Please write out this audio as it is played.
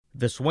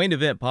The Swain and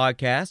Ben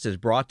podcast is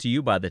brought to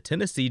you by the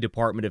Tennessee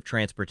Department of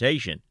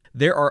Transportation.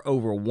 There are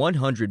over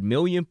 100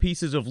 million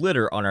pieces of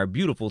litter on our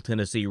beautiful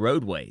Tennessee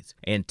roadways,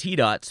 and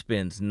TDOT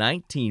spends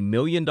 $19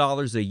 million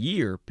a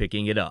year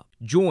picking it up.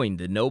 Join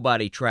the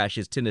Nobody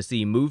Trashes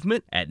Tennessee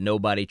movement at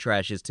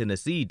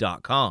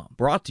NobodyTrashesTennessee.com.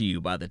 Brought to you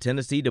by the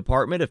Tennessee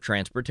Department of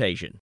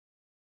Transportation.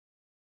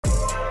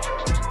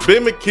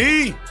 Ben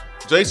McKee,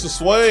 Jason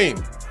Swain.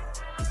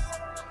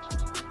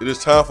 It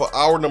is time for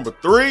hour number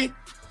 3.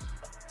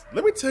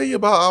 Let me tell you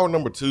about hour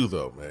number 2,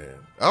 though, man.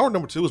 Hour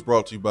number 2 is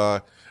brought to you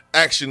by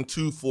Action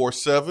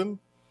 247.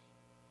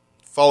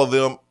 Follow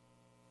them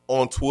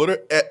on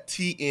Twitter at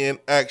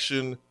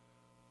TNAction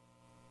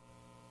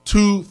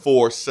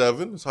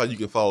 247. That's how you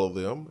can follow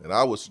them. And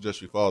I would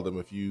suggest you follow them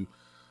if you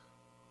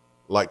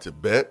like to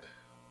bet.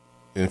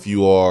 And if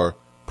you are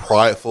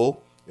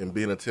prideful in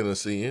being a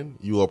Tennessean,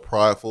 you are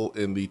prideful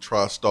in the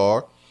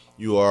Tri-Star,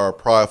 you are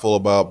prideful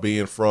about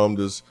being from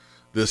this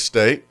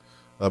state,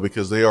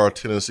 because they are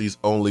Tennessee's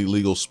only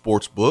legal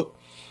sports book.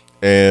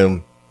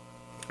 And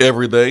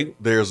every day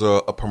there's a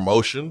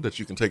promotion that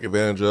you can take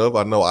advantage of.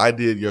 I know I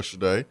did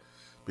yesterday,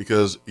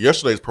 because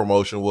yesterday's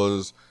promotion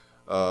was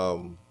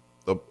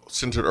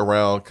centered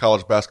around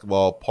college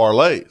basketball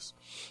parlays.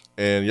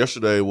 And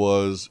yesterday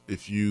was,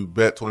 if you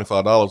bet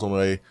 $25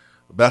 on a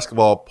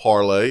basketball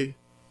parlay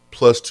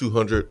plus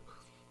 200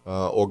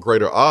 or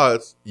greater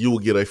odds, you will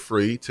get a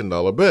free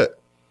 $10 bet.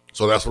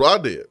 So that's what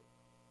I did.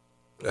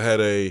 I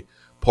had a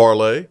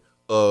parlay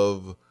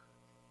of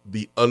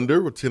the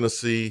under with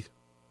Tennessee,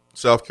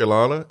 South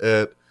Carolina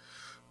at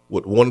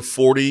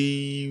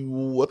 140, I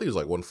think it was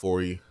like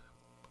 140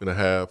 and a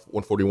half,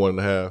 141 and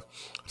a half.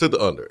 I took the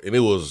under, and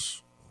it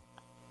was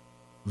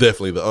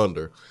definitely the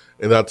under.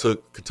 And I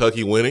took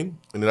Kentucky winning,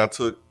 and then I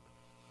took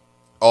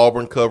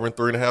Auburn covering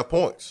 3.5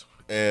 points.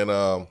 And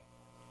I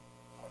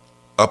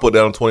put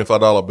down a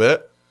 $25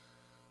 bet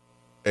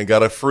and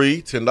got a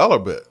free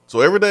 $10 bet.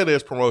 So every day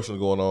there's promotions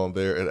going on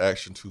there at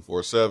Action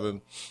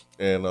 247.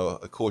 And,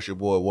 of course, your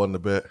boy won the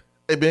bet.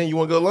 Hey, Ben, you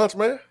want to go to lunch,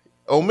 man?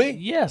 On me?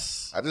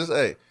 Yes.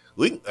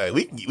 We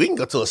can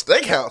go to a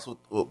steakhouse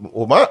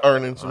with my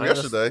earnings from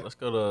yesterday. Let's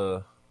go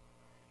to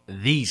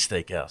the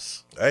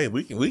steakhouse. Hey,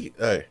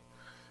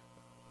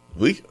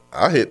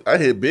 I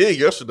hit big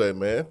yesterday,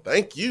 man.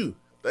 Thank you,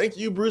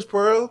 Bruce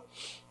Pearl.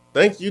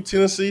 Thank you,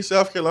 Tennessee,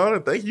 South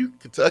Carolina. Thank you,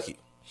 Kentucky.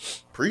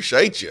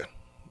 Appreciate you.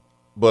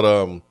 But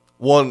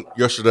won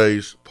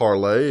yesterday's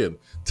parlay, and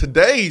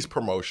today's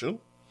promotion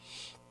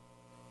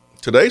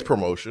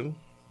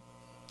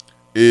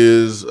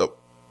is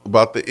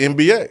about the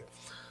NBA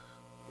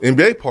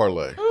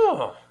parlay.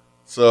 Oh.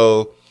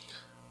 So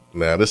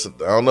now I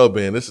don't know,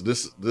 Ben. This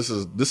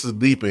is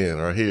deep end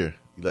right here.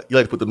 You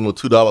like to put the little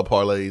 $2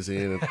 parlays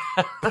in, and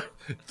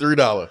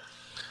 $3,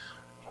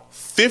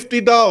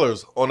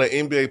 $50 on an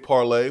NBA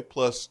parlay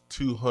plus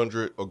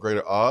 200 or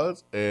greater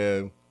odds,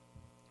 and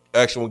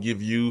Action will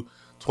give you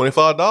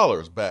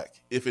 $25 back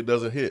if it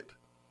doesn't hit.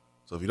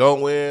 So if you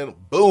don't win,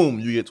 boom,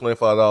 you get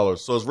 $25.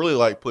 So it's really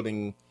like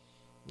putting,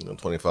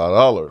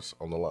 $25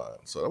 on the line.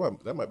 So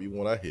that might be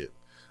one I hit.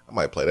 I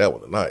might play that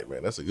one tonight,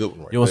 man. That's a good one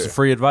right there. You want some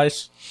free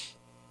advice?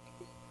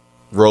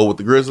 Roll with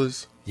the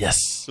Grizzlies?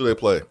 Yes. Who they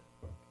play?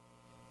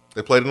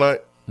 They play tonight?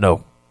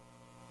 No.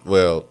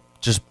 Well,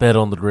 just bet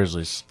on the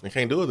Grizzlies. They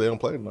can't do it. They don't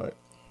play tonight.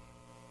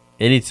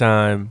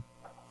 Anytime,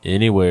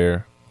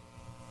 anywhere.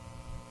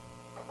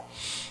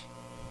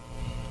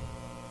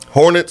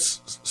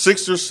 Hornets,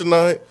 Sixers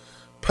tonight.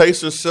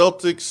 Pacers,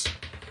 Celtics.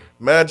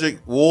 Magic,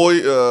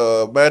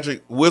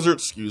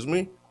 Wizards,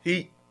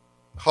 Heat,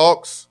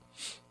 Hawks,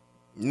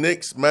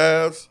 Knicks,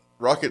 Mavs,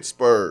 Rockets,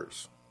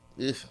 Spurs.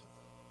 I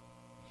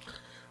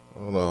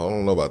don't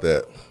know about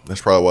that. That's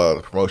probably why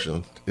the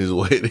promotion is the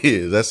way it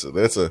is. That's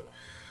a.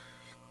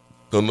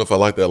 Don't know if I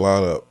like that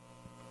lineup.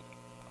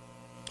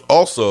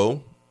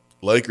 Also,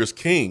 Lakers,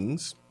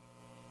 Kings,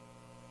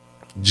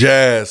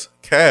 Jazz,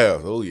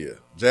 Cavs. Oh yeah,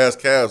 Jazz,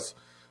 Cavs.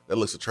 That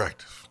looks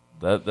attractive.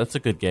 That's a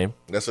good game.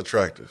 That's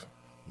attractive.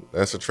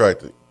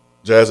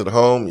 Jazz at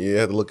home. Yeah, I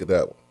had to look at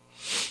that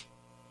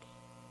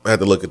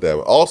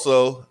one.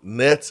 Also,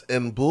 Nets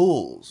and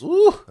Bulls.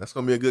 Woo, that's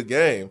gonna be a good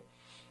game.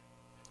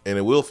 And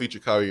it will feature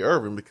Kyrie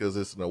Irving because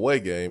it's an away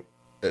game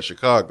at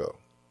Chicago.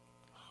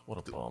 What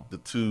a bum. The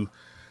two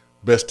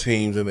best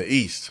teams in the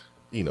East.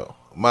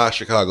 My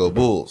Chicago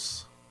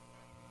Bulls.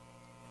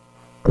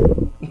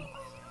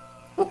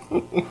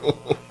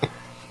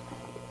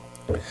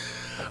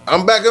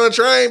 I'm back on the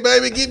train,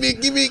 baby. Give me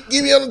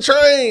on the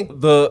train.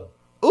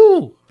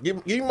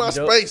 Give me my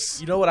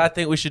space. You know what I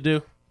think we should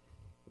do?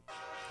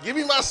 Give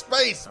me my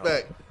space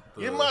back.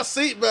 Give me my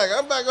seat back.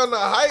 I'm back on the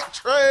hype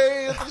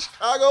train of the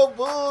Chicago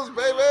Bulls,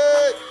 baby.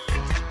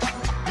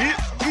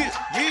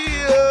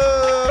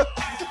 Yeah.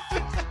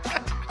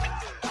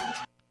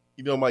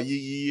 You know what my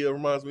yeah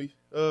reminds me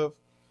of?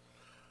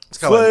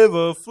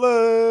 Flavor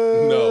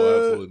Flav. No,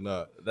 absolutely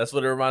not. That's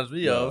what it reminds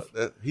me of.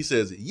 He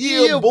says,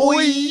 yeah,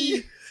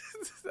 boy.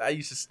 I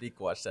used to sneak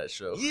watch that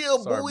show. Yeah,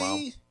 Sorry, boy.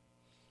 Mom.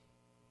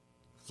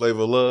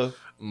 Flavor of Love.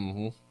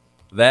 Mm-hmm.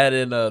 That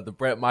and the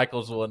Brett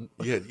Michaels one.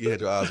 You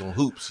had your eyes on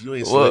hoops. You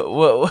ain't slick.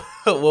 What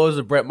was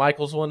the Brett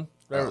Michaels one?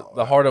 Remember,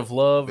 the Heart of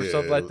Love or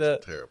something like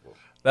that? Terrible.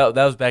 That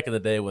was back in the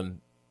day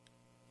when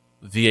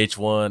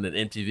VH1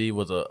 and MTV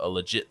was a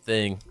legit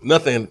thing.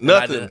 Nothing.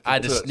 I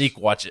had to sneak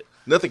watch it.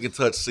 Nothing can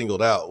touch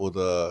Singled Out with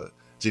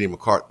Jenny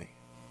McCartney.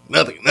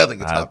 Nothing can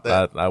top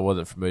that. I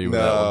wasn't familiar with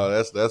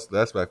that one.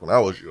 That's back when I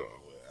was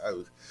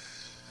young.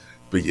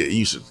 But yeah,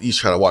 you should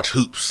try to watch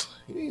hoops.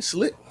 You ain't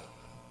slick.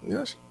 You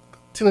know,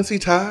 Tennessee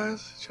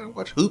ties. Try to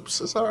watch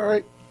hoops. It's all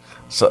right.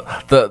 So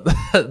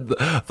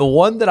the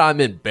one that I'm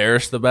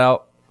embarrassed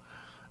about,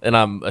 and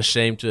I'm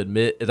ashamed to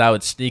admit, is I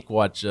would sneak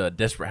watch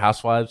Desperate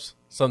Housewives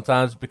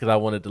sometimes because I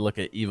wanted to look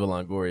at Eva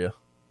Longoria.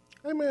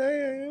 Hey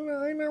man, ain't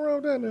nothing wrong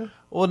with that now.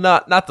 Well,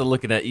 not the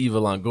looking at Eva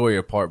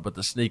Longoria part, but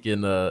the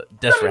sneaking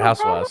Desperate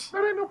Housewives.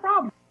 That ain't no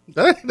problem.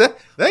 That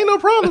ain't no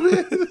problem,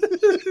 man.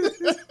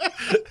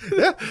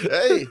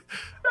 Hey,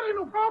 that ain't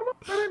no problem.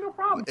 That ain't no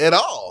problem at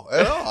all.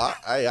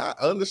 I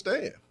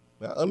understand.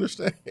 I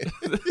understand.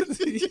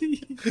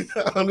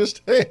 I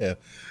understand.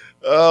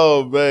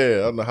 Oh man,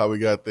 I don't know how we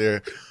got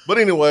there, but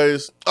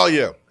anyways, oh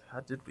yeah. How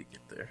did we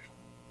get there?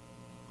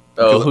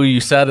 Oh, who you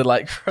sounded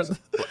like?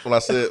 when I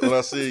said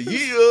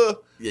yeah,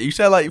 you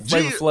sound like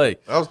Flavor Flav.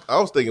 I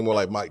was thinking more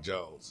like Mike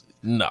Jones.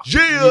 No,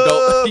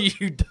 Gia!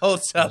 You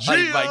don't sound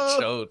like Mike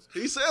Jones.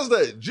 He says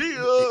that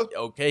Gia.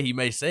 Okay, he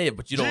may say it,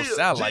 but you don't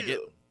sound like it.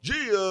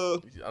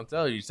 Gia. I'm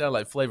telling you sound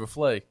like Flavor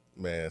Flav.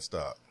 Man,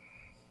 stop.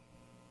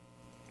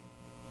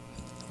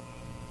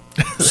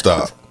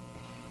 Stop.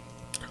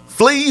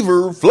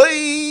 Flavor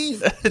Flav.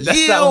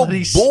 That's not what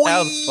he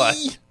sounds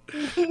like.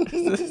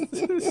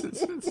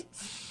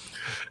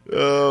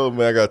 Oh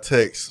man, I got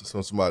text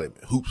from somebody.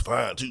 Hoops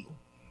fine too.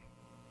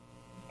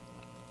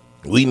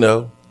 We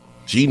know.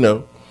 She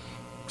know.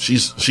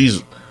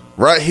 She's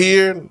right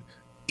here in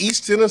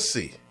East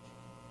Tennessee.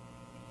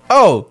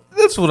 Oh,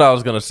 that's what I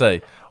was gonna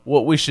say.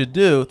 What we should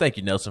do. Thank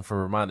you, Nelson, for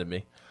reminding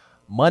me.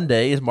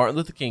 Monday is Martin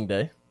Luther King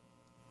Day.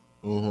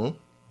 Mm-hmm.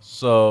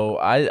 So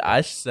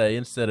I say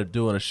instead of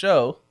doing a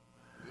show,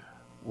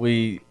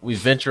 we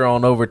venture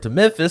on over to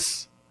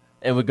Memphis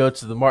and we go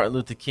to the Martin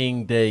Luther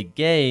King Day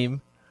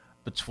game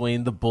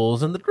between the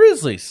Bulls and the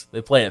Grizzlies.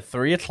 They play at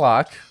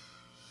 3:00.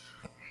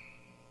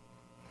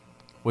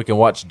 We can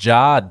watch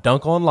Ja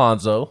dunk on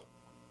Lonzo.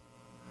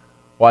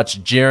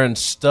 Watch Jaren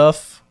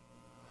stuff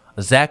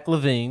Zach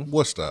LaVine.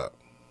 What's that?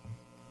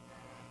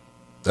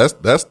 That's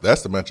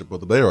the matchup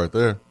of the day right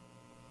there.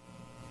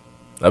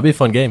 That'd be a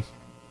fun game.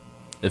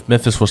 If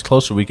Memphis was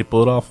closer, we could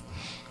pull it off.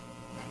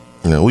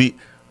 You know, we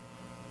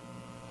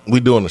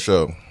doing the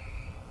show.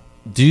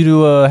 Do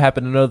you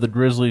happen to know the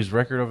Grizzlies'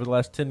 record over the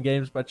last 10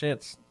 games by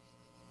chance?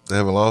 They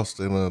haven't lost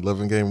in an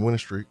 11-game winning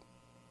streak.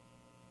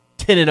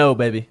 10-0,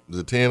 baby. Is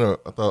it 10 or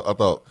I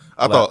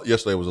thought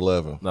yesterday was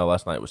 11. No,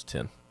 last night was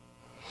 10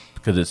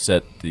 because it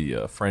set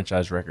the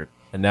franchise record,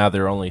 and now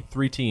there are only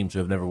 3 teams who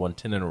have never won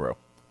 10 in a row.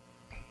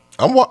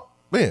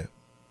 Man,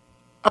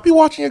 I be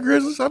watching your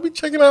Grizzlies. I be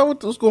checking out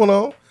what's going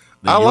on.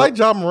 I like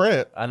Ja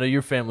Morant. I know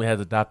your family has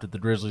adopted the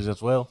Grizzlies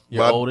as well.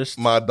 Your oldest,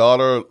 my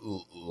daughter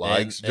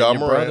likes Ja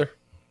Morant. Brother?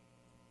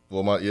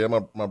 Well,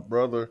 my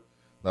brother.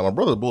 Now my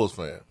brother's a Bulls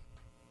fan.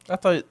 I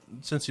thought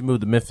since he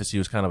moved to Memphis, he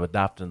was kind of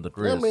adopting the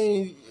Grizz. I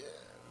mean,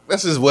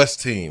 that's his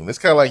West team. It's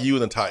kind of like you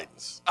and the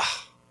Titans.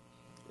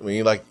 I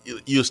mean, like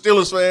you're a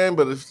Steelers fan,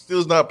 but if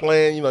Steelers not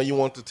playing, you know, you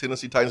want the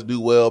Tennessee Titans to do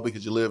well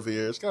because you live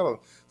here. It's kind of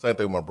the same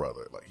thing with my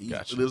brother. Like he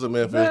lives in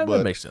Memphis, but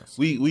that makes sense.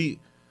 We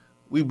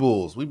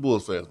Bulls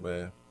fans,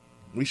 man.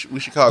 We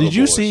Chicago. Did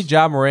you boys. see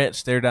Ja Morant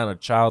stare down a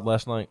child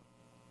last night?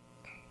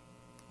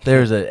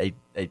 There's a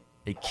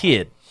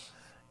kid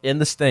in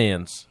the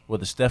stands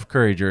with a Steph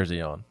Curry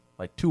jersey on,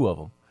 like 2 of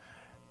them,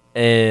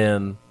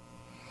 and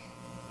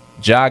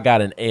Ja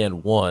got an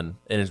and one,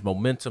 and his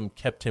momentum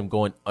kept him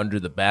going under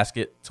the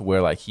basket to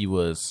where like he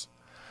was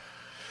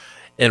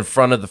in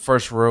front of the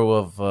first row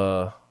of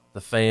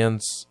the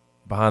fans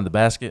behind the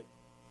basket,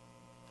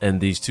 and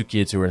these 2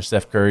 kids who were in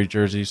Steph Curry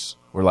jerseys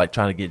were like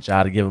trying to get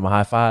Ja to give him a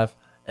high five,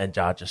 and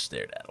Ja just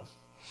stared at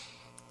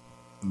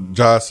him.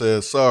 Ja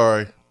said,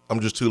 "Sorry,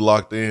 I'm just too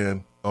locked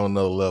in on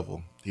another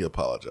level." He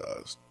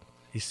apologized.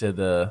 He said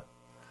that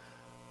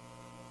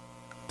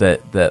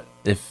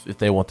if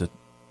they want to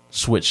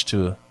switch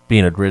to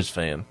being a Grizz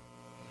fan,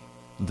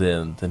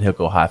 then he'll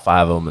go high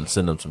five them and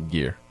send them some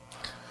gear.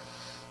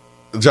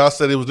 Ja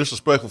said it was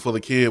disrespectful for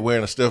the kid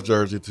wearing a Steph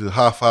jersey to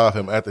high five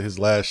him after his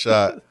last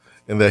shot,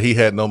 and that he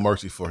had no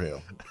mercy for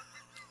him.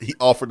 He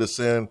offered to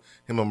send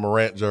him a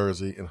Morant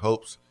jersey in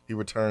hopes he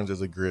returns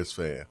as a Grizz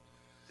fan.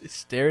 He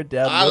stared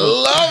down. I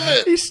love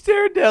it. He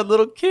stared down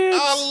little kids.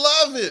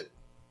 I love it.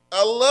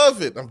 I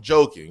love it. I'm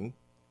joking.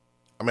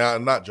 I mean,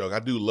 I'm not joking. I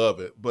do love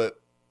it, but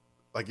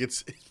like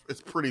it's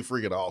pretty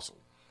freaking awesome.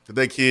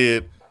 That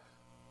kid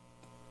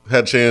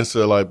had a chance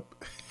to like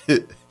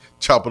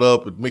chop it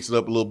up and mix it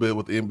up a little bit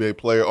with the NBA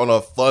player on a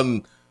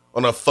fun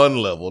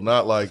level,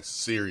 not like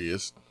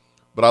serious.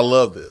 But I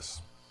love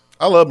this.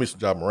 I love me some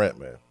Ja Morant,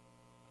 man.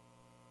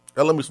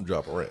 I love me some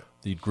Ja Morant.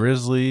 The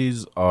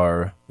Grizzlies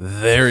are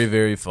very,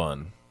 very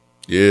fun.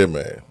 Yeah,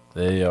 man.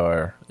 They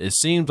are. It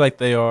seems like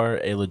they are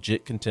a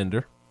legit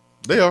contender.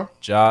 They are.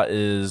 Ja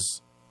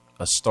is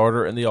a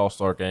starter in the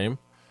All-Star game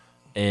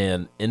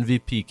and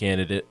MVP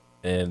candidate,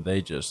 and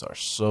they just are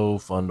so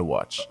fun to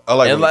watch.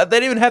 They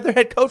didn't even have their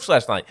head coach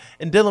last night.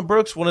 And Dylan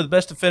Brooks, one of the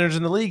best defenders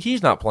in the league,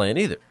 he's not playing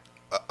either.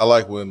 I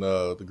like when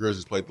the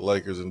Grizzlies played the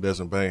Lakers and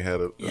Desmond Bain had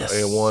an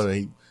and-1 and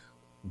he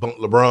bumped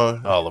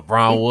LeBron. Oh,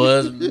 LeBron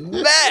was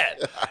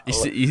mad.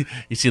 You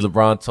see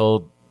LeBron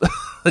told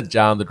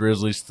John the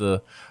Grizzlies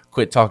to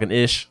quit talking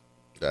ish.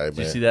 Hey, Did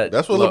you see that?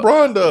 That's what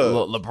LeBron does.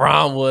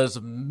 LeBron was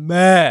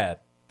mad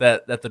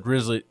that the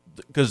Grizzlies,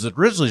 because the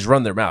Grizzlies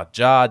run their mouth.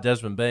 Ja,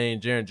 Desmond Bain,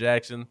 Jaren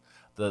Jackson,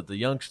 the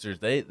youngsters,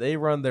 they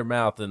run their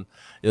mouth. And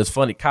it was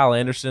funny. Kyle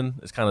Anderson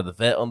is kind of the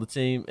vet on the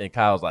team, and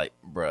Kyle's like,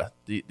 bruh,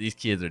 these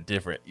kids are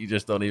different. You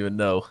just don't even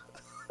know.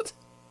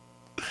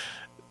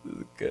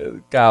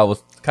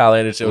 Kyle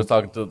Anderson was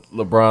talking to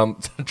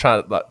LeBron,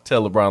 trying to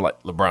tell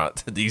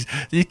LeBron, these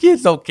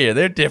kids don't care.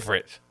 They're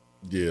different.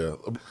 Yeah.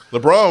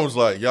 LeBron was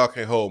like, y'all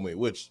can't hold me,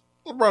 which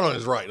LeBron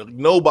is right. Like,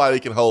 nobody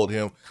can hold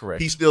him.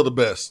 Correct. He's still the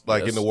best,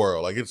 in the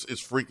world. Like, it's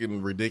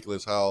freaking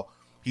ridiculous how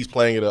he's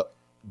playing at a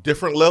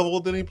different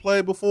level than he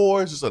played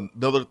before. It's just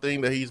another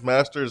thing that he's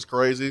mastered. It's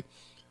crazy.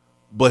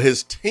 But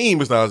his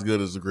team is not as good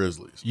as the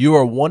Grizzlies. You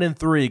are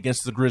 1-3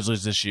 against the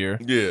Grizzlies this year.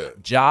 Yeah.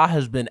 Ja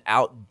has been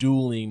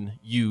out-dueling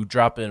you,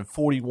 dropping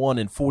 41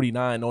 and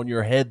 49 on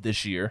your head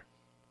this year.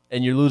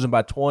 And you're losing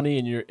by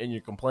 20, and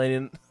you're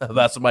complaining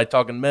about somebody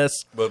talking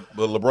mess. But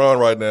LeBron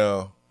right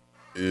now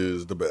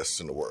is the best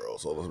in the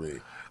world. So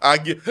I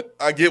get what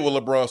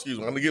LeBron. Excuse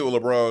me. I get where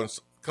LeBron's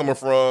coming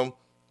from.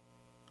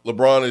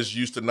 LeBron is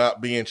used to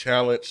not being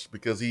challenged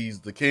because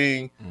he's the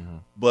king. Mm-hmm.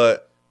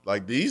 But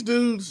like these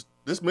dudes,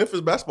 this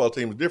Memphis basketball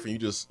team is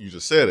different. You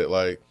just said it.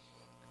 Like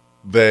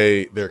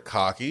they're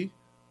cocky.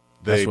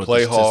 They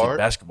play hard.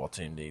 Basketball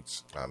team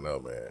needs. I know,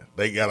 man.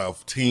 They got a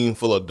team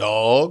full of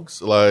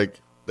dogs.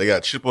 Like. They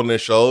got chip on their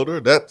shoulder.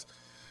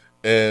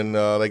 And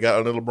they got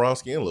under LeBron's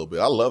skin a little bit.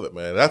 I love it,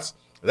 man. That's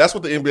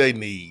what the NBA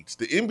needs.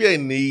 The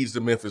NBA needs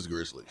the Memphis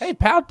Grizzlies. Hey,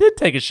 Powell did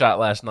take a shot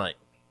last night.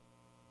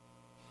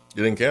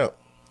 It didn't count.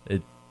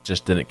 It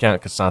just didn't count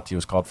because Santi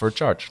was called for a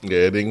charge.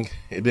 Yeah, it didn't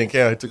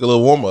count. He took a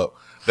little warm up.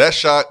 That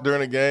shot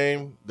during the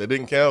game that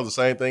didn't count was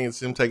the same thing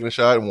as him taking a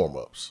shot in warm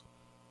ups.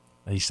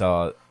 He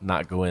saw it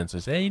not go in, so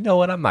he said, "Hey, you know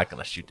what? I'm not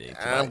going to shoot it.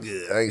 I'm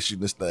good. I ain't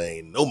shooting this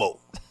thing no more."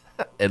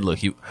 And look,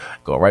 he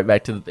go right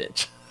back to the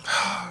bench.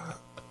 I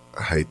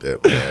hate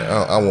that, man.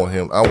 I want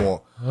him.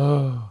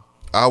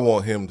 I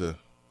want him to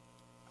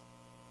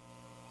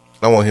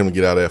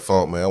get out of that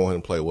funk, man. I want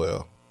him to play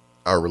well.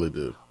 I really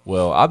do.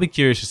 Well, I'll be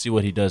curious to see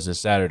what he does this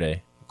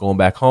Saturday. Going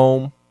back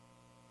home,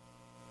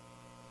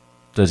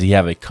 does he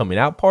have a coming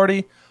out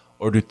party,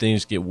 or do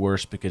things get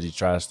worse because he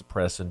tries to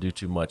press and do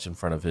too much in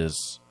front of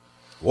his?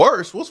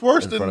 Worse? What's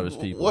worse than front of his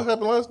people? What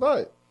happened last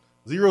night?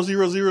 0,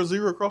 0, 0,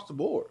 0 across the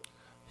board.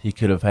 He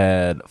could have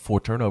had 4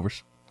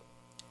 turnovers.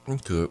 He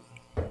could.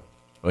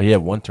 Well, he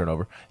had 1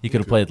 turnover. He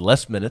could have played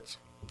less minutes.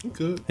 He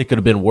could. He could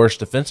have been worse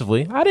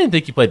defensively. I didn't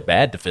think he played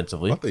bad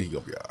defensively. I think he's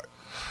going to be all right.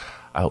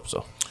 I hope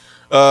so.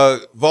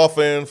 Vol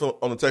fan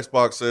on the text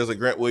box says that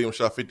Grant Williams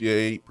shot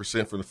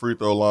 58% from the free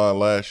throw line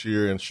last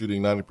year and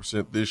shooting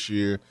 90% this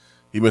year.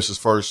 He missed his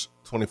first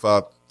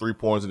 25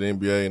 3-pointers in the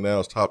NBA and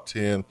now is top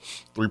 10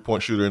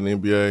 3-point shooter in the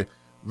NBA.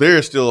 There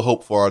is still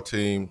hope for our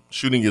team.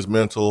 Shooting is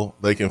mental.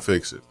 They can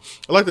fix it.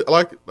 I like it.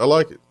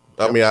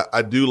 I mean,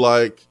 I do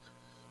like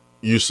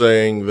you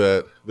saying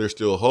that there's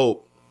still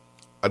hope.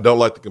 I don't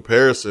like the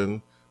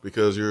comparison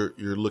because you're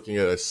looking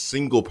at a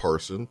single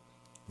person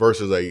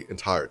versus an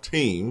entire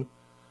team.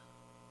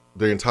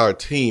 The entire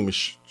team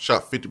is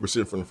shot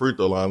 50% from the free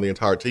throw line. The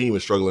entire team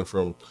is struggling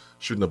from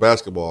shooting the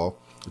basketball.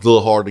 It's a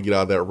little hard to get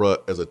out of that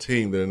rut as a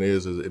team than it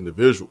is as an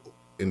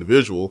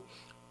individual.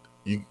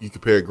 You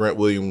compare Grant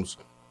Williams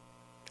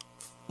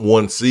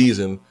one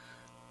season,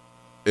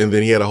 and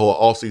then he had a whole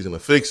off season to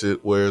fix it.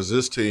 Whereas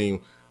this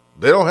team,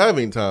 they don't have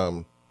any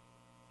time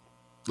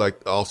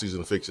like all season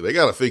to fix it. They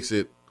got to fix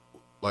it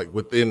like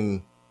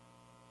within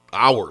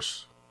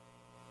hours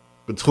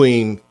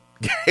between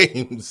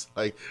games.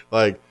 Like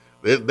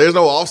there's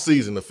no off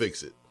season to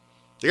fix it.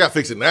 They got to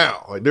fix it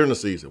now, like during the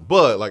season.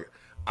 But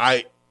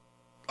I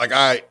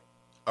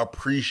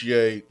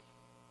appreciate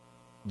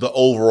the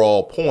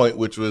overall point,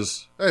 which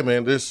was, hey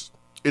man, it's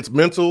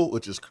mental,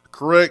 which is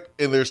correct,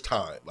 and there's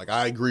time. Like,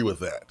 I agree with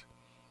that.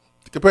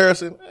 The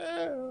comparison,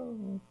 I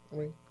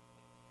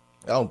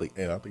don't think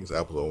it's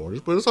apples and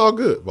oranges, but it's all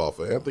good, ball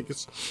fan.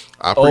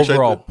 I appreciate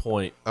overall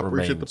point. I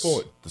appreciate the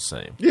point. The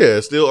same. Yeah,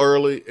 it's still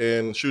early,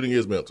 and shooting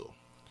is mental.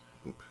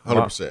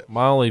 100%.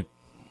 My only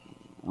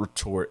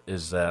retort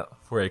is that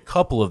for a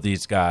couple of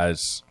these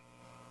guys,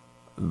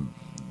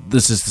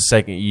 this is the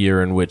second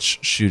year in which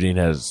shooting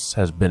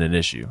has been an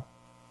issue.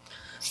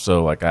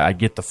 So, I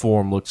get the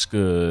form looks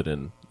good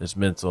and it's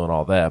mental and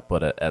all that,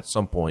 but at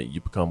some point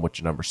you become what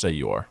your numbers say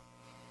you are.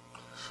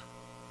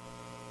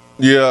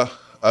 Yeah,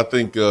 I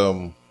think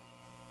last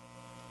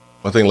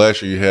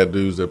year you had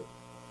dudes that,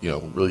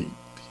 really,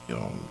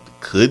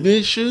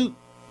 couldn't shoot.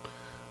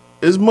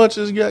 as much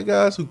as you got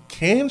guys who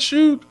can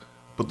shoot,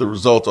 but the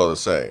results are the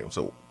same.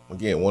 So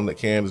again, one that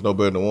can is no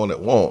better than one that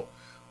won't.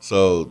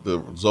 So the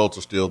results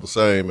are still the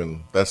same,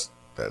 and that's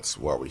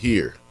why we're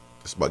here.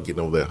 It's about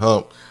getting over that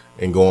hump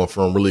and going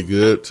from really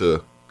good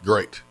to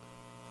great.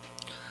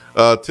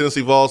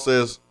 Tennessee Vol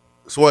says,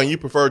 Swain, you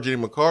prefer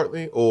Jenny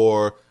McCartney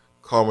or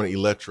Carmen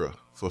Electra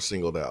for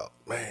Singled Out?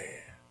 Man.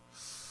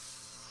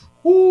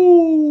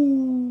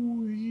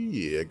 Ooh,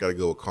 yeah, gotta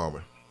go with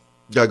Carmen.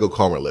 Gotta go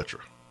Carmen Electra.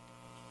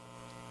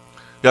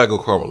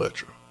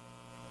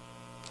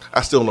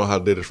 I still don't know how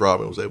Dennis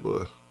Rodman was able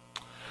to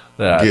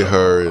get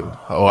her. And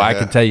I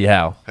can tell you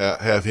how.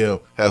 Have her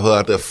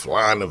out there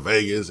flying to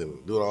Vegas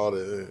and doing all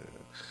that.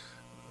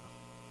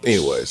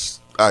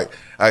 Anyways, I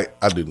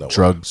do know.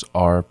 Drugs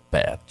are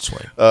bad,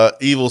 Swain.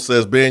 Evil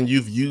says, Ben,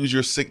 you've used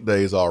your sick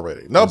days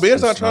already. No,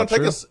 Ben's not trying to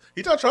take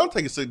he's not trying to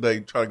take a sick day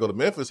trying to go to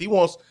Memphis.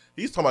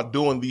 He's talking about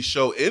doing the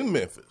show in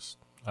Memphis.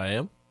 I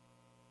am.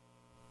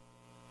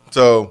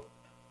 So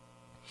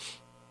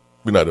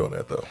we're not doing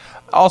that though.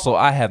 Also,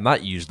 I have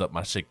not used up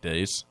my sick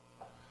days.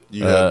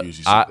 You have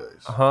used your sick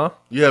days.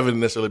 You haven't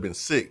necessarily been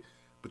sick,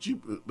 but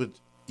you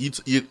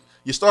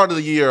started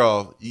the year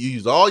off. You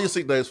used all your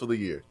sick days for the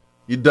year.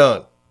 You're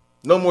done.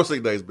 No more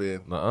sick days,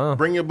 Ben.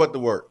 Bring your butt to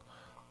work.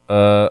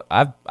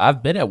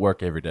 I've been at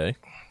work every day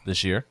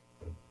this year.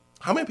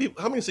 How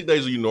many sick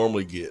days do you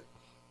normally get?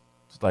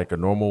 It's like a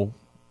normal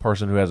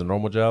person who has a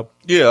normal job.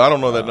 Yeah, I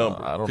don't know that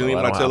number. I don't Can know.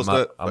 anybody tell us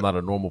that? I'm not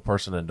a normal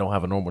person and don't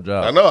have a normal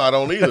job. I know. I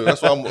don't either.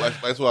 That's why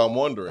I'm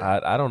wondering.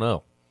 I don't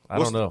know. I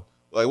don't know.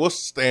 Like, what's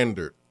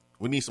standard?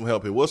 We need some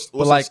help here. What's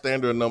the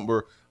standard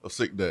number of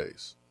sick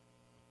days?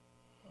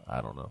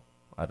 I don't know.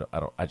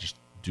 I just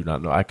do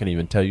not know. I can't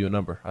even tell you a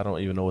number. I don't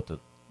even know what the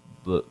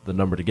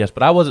number to guess.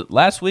 But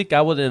last week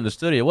I wasn't in the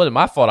studio. It wasn't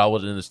my fault I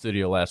wasn't in the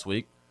studio last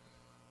week.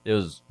 It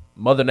was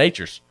Mother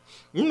Nature's.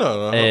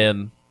 No.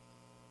 And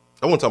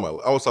I was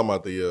talking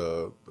about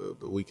the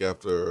week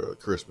after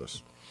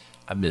Christmas.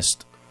 I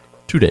missed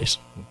 2 days.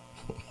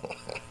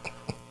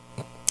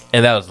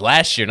 And that was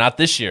last year, not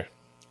this year.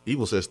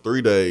 Evil says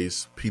 3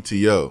 days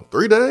PTO.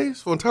 3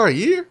 days for an entire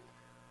year?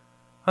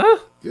 Huh?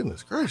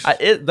 Goodness gracious.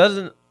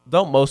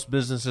 Don't most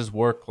businesses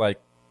work like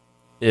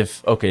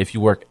if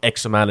you work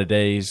X amount of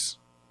days,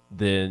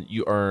 then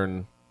you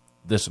earn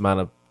this amount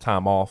of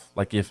time off.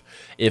 Like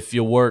if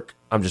you work,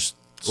 I'm just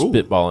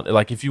spitballing.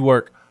 Like if you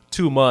work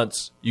 2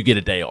 months, you get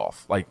a day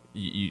off. Like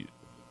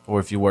or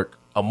if you work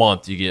a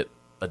month, you get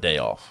a day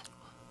off.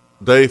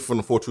 Dave from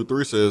the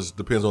 423 says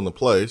depends on the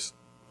place.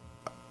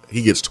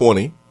 He gets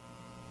 20.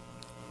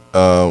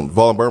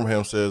 Vol in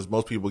Birmingham says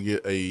most people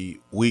get a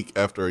week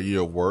after a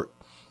year of work.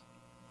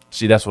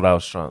 See, that's what I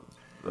was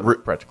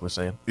practically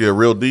saying. Yeah,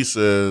 Real D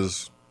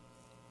says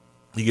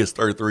he gets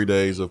 33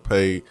 days of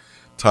paid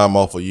time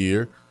off a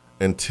year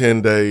and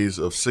 10 days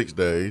of 6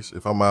 days.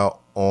 If I'm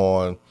out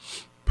on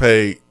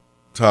paid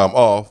time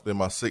off, then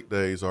my sick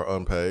days are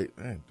unpaid.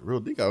 Man, Real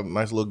D got a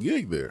nice little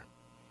gig there.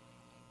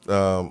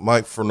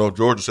 Mike from North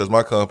Georgia says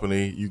my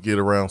company, you get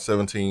around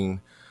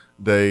 17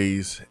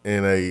 days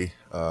in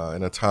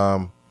a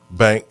time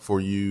bank for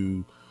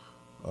you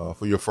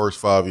for your first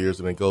 5 years,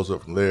 and it goes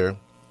up from there.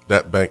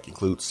 That bank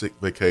includes sick,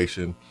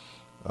 vacation,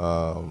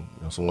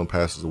 someone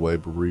passes away,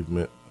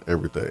 bereavement,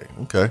 everything.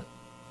 Okay.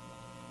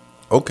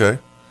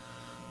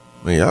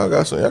 Man, y'all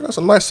got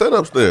some nice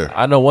setups there.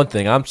 I know one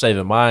thing. I'm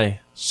saving my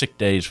sick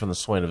days from the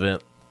Swain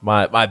event.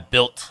 My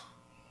built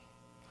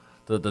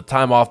the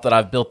time off that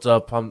I've built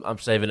up. I'm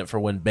saving it for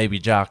when Baby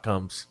Ja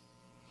comes.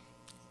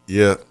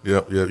 Yeah.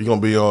 You're gonna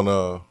be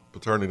on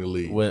paternity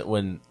leave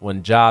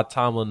when Ja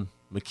Tomlin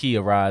McKee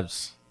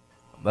arrives.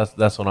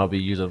 That's when I'll be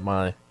using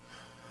my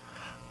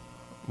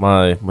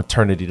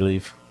maternity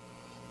leave.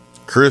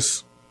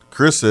 Chris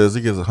says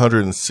he gets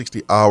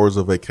 160 hours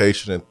of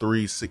vacation and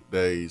 3 sick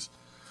days.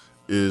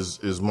 He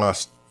says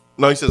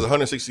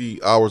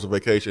 160 hours of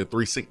vacation and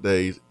 3 sick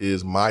days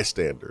is my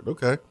standard.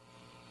 Okay,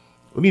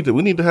 we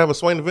need to have a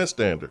Swain event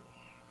standard.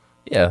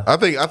 Yeah, I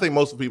think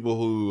most of the people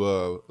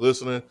who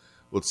listening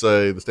would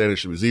say the standard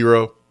should be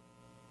 0.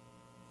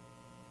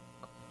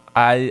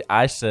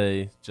 I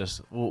say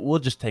we'll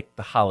just take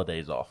the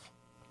holidays off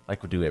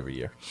like we do every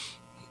year.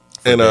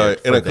 And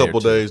a couple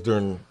days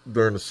during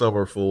the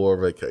summer for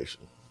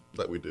vacation,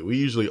 like we do. We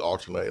usually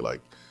alternate.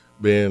 Like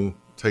Ben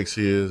takes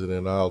his, and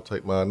then I'll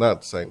take mine. Not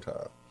at the same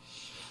time.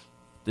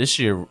 This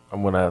year,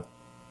 we're gonna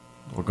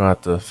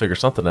have to figure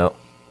something out.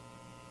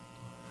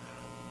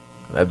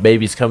 That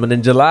baby's coming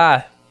in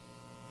July.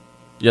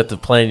 You have to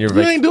plan your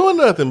vacation. You ain't doing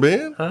nothing,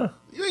 Ben. Huh?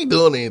 You ain't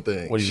doing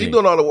anything. What do you She's mean?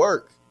 doing all the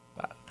work.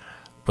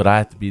 But I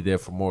have to be there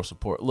for more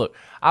support. Look,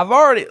 I'm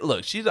already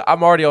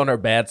on her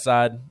bad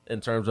side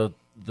in terms of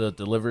the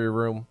delivery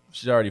room.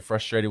 She's already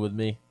frustrated with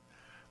me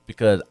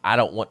because I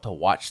don't want to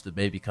watch the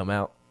baby come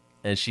out.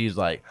 And she's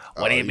like,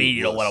 what do you mean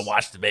you don't want to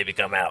watch the baby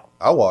come out?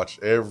 I watch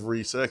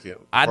every second.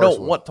 I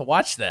don't want to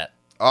watch that.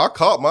 I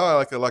caught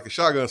mine like a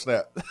shotgun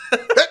snap.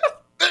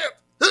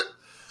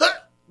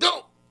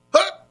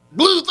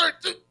 Blue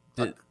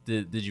 13.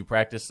 Did you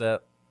practice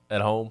that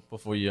at home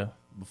before you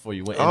before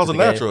you went. I was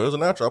into a the natural. game? It was a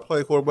natural. I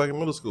played quarterback in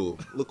middle school.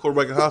 A little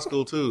quarterback in high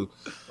school too.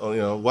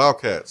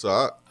 Wildcat. So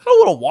I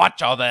don't want to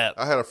watch all that.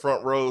 I had a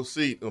front row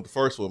seat on the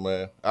first one,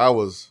 man. I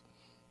was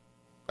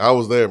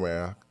there,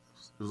 man.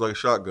 It was like a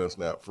shotgun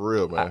snap, for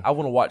real, man. I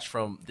want to watch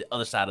from the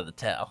other side of the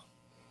towel.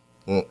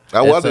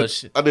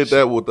 I did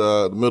that with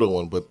the middle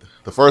one, but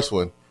the first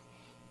one,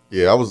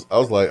 yeah, I was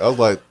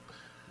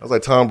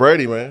like Tom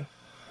Brady, man.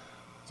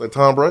 It's like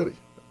Tom Brady.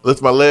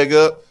 Lift my leg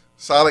up,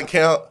 silent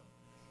count.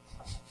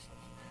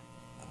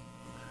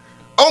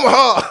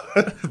 Omaha,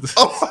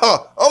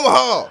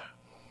 Omaha.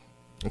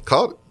 I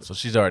caught it. So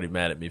she's already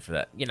mad at me for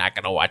that. You're not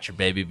gonna watch your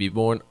baby be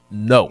born.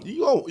 No,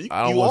 You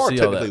I don't are wanna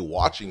see all technically that.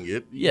 watching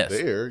it. You're yes,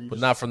 there. but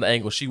not from the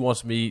angle she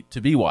wants me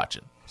to be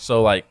watching.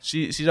 So like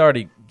she's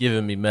already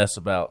giving me mess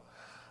about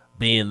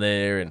being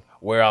there and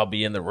where I'll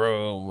be in the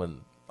room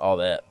and all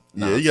that.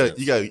 Yeah, nonsense.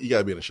 you got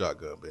to be in a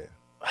shotgun, man.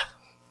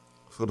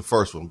 For the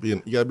first one, you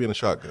got to be in a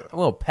shotgun. I'm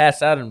gonna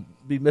pass out and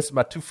be missing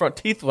my 2 front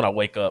teeth when I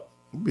wake up.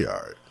 You'll be all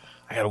right.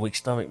 I got a weak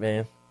stomach,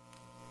 man.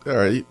 All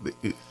right,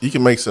 you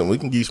can make some. We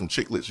can give you some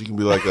chiclets. You can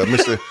be like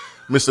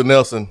Mr.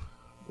 Nelson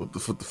with the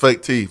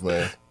fake teeth,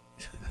 man.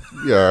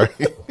 You be all right.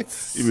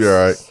 You be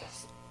all right.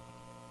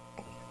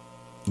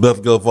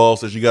 Left Go Fall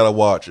says you got to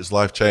watch. It's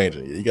life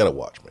changing. Yeah, you got to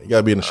watch, man. You got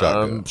to be in the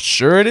shotgun. I'm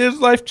sure it is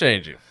life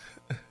changing.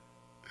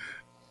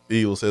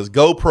 Evil says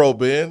GoPro,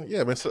 Ben.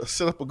 Yeah, man.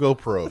 Set up a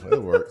GoPro.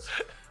 That works.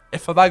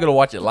 If I'm not gonna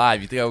watch it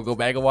live, you think I would go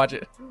back and watch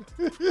it?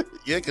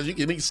 Yeah, because you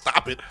can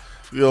stop it.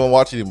 You don't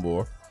watch it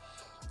anymore.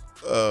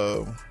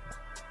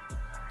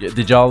 Yeah,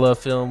 did y'all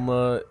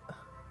film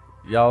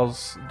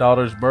y'all's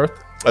daughter's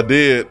birth? I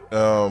did,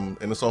 and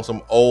it's on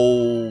some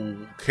old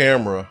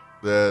camera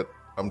that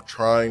I'm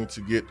trying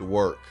to get to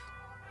work.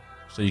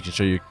 So you can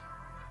show your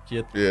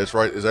kid? Yeah, it's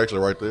right. It's actually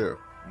right there.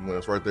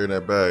 It's right there in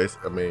that bag.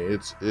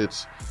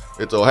 It's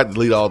I had to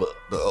delete all the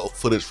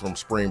footage from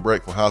spring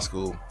break from high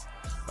school.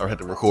 I had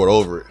to record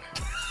over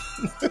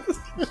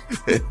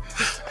it.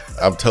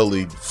 I'm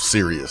totally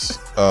serious.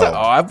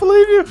 I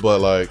believe you.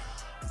 But like,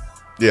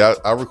 yeah,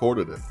 I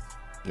recorded it.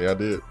 Yeah, I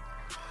did.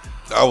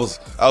 I was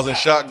in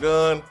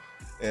shotgun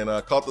and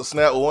I caught the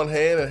snap with one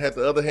hand and had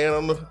the other hand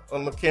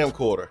on the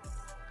camcorder.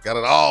 Got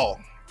it all,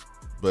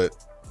 but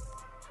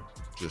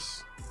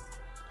just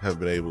haven't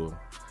been able to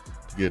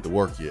get it to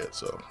work yet.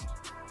 So,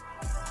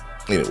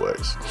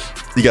 anyways,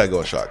 you gotta go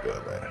in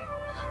shotgun, man.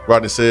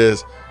 Rodney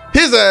says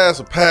his ass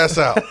will pass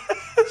out.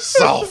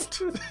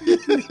 Soft.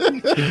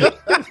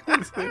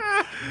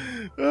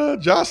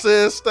 Josh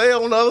says stay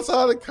on the other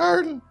side of the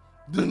curtain.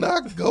 Do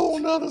not go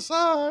on the other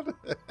side.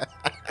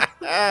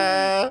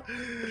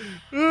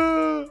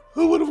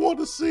 Who would have wanted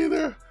to see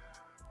their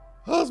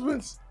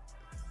husbands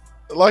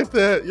like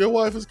that? Your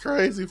wife is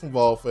crazy from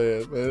Ball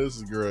fans, man. This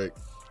is great.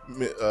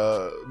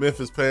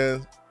 Memphis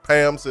Pam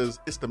says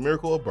it's the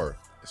miracle of birth.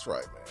 That's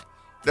right, man.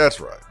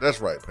 That's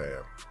right,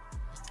 Pam.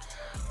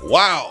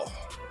 Wow.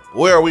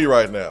 Where are we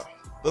right now?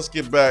 Let's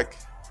get back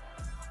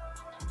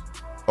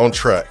on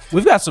track.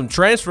 We've got some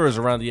transfers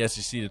around the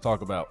SEC to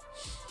talk about.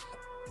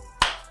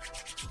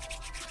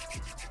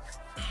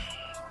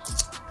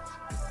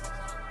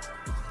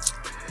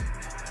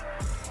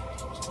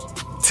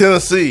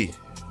 Tennessee.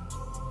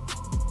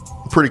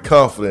 I'm pretty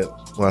confident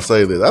when I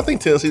say this. I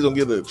think Tennessee's going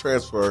to get a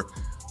transfer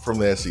from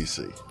the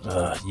SEC.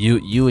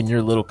 You and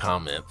your little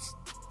comments.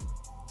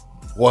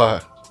 Why?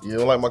 You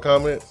don't like my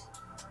comments?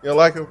 You don't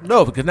like them?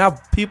 No, because now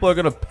people are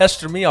going to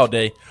pester me all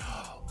day.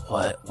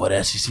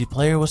 What SEC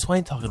player was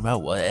Swain talking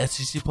about? What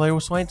SEC player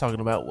was Swain talking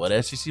about? What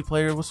SEC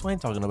player was Swain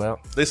talking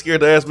about? They scared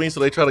to ask me, so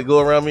they try to go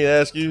around me and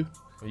ask you.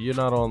 You're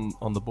not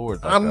on the board.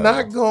 I'm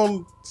not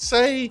going to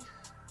say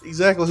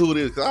exactly who it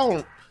is because I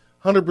don't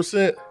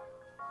 100%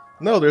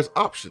 know. There's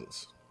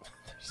options.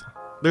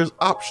 There's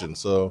options,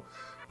 so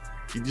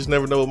you just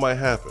never know what might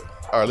happen.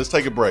 All right, let's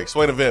take a break.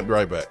 Swain and Ben, be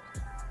right back.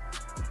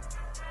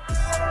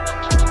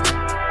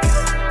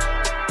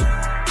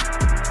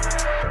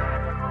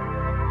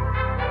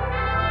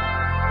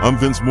 I'm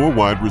Vince Moore,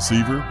 wide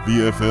receiver,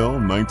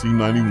 VFL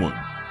 1991,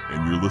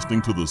 and you're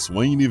listening to the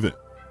Swain Event.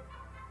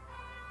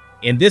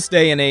 In this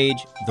day and age,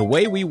 the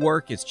way we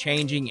work is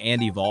changing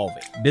and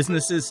evolving.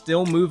 Businesses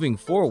still moving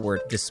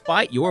forward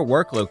despite your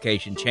work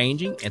location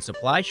changing and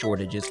supply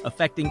shortages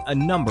affecting a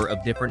number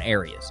of different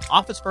areas.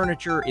 Office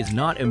furniture is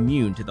not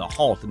immune to the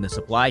halt in the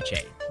supply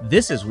chain.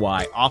 This is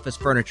why Office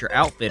Furniture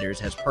Outfitters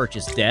has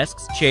purchased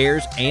desks,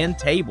 chairs, and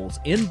tables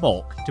in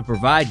bulk to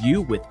provide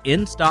you with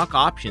in-stock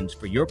options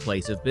for your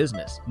place of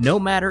business, no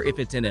matter if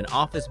it's in an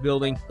office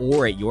building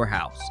or at your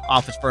house.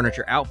 Office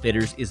Furniture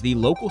Outfitters is the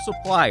local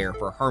supplier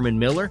for Herman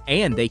Miller,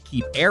 and they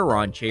keep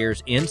Aeron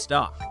chairs in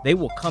stock. They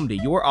will come to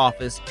your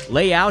office,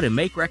 lay out, and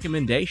make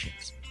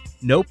recommendations.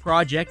 No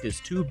project is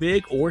too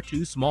big or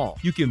too small.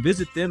 You can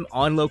visit them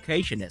on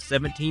location at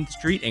 17th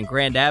Street and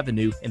Grand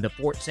Avenue in the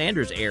Fort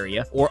Sanders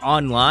area or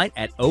online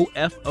at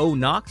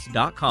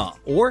ofonox.com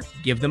or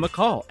give them a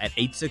call at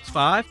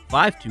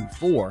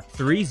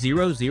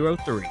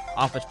 865-524-3003.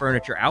 Office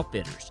Furniture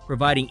Outfitters,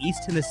 providing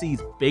East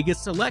Tennessee's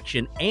biggest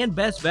selection and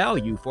best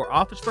value for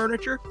office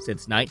furniture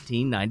since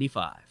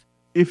 1995.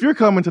 If you're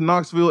coming to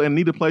Knoxville and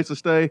need a place to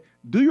stay,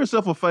 do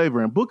yourself a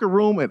favor and book a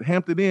room at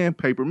Hampton Inn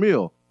Paper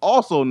Mill,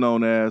 also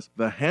known as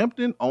the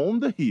Hampton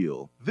on the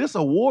Hill. This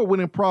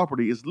award-winning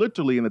property is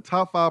literally in the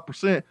top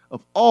 5%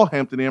 of all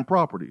Hampton Inn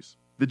properties.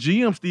 The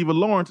GM, Stephen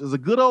Lawrence, is a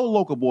good old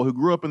local boy who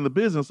grew up in the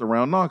business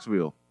around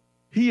Knoxville.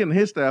 He and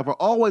his staff are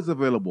always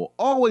available,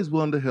 always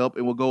willing to help,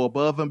 and will go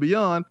above and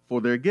beyond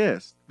for their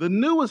guests. The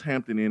newest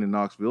Hampton Inn in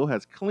Knoxville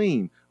has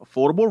clean,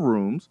 affordable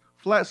rooms,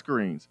 flat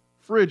screens,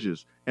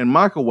 fridges, and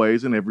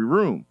microwaves in every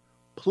room.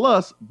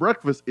 Plus,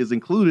 breakfast is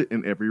included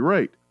in every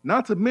rate.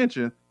 Not to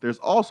mention, there's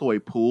also a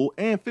pool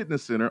and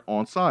fitness center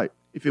on site.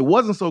 If it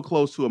wasn't so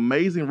close to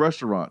amazing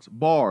restaurants,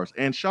 bars,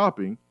 and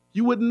shopping,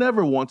 you would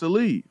never want to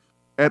leave.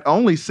 At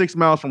only 6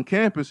 miles from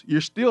campus,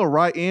 you're still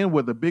right in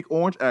where the big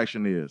orange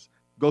action is.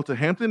 Go to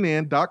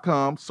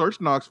HamptonInn.com, search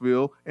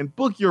Knoxville, and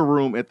book your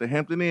room at the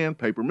Hampton Inn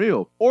Paper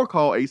Mill or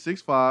call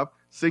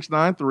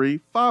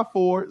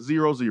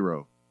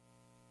 865-693-5400.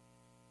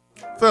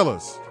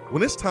 Fellas,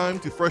 when it's time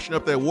to freshen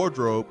up that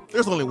wardrobe,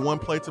 there's only one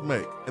play to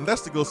make, and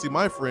that's to go see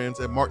my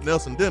friends at Mark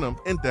Nelson Denim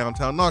in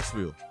downtown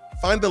Knoxville.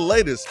 Find the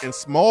latest in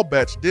small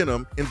batch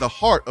denim in the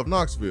heart of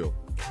Knoxville.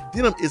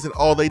 Denim isn't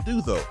all they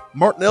do, though.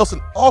 Mark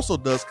Nelson also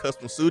does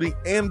custom suiting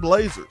and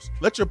blazers.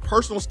 Let your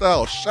personal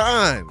style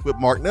shine with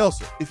Mark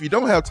Nelson. If you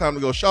don't have time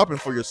to go shopping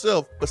for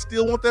yourself, but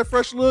still want that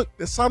fresh look,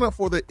 then sign up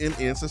for the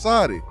MN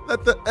Society.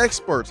 Let the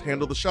experts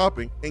handle the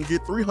shopping and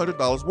get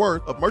 $300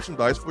 worth of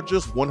merchandise for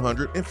just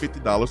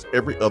 $150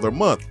 every other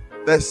month.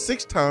 That's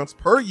 6 times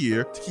per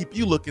year to keep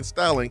you looking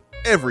styling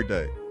every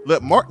day.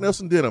 Let Mark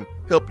Nelson Denim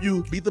help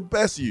you be the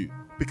best you,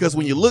 because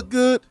when you look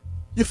good,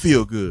 you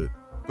feel good.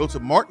 Go to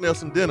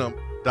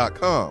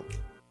marknelsondenim.com.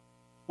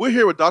 We're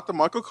here with Dr.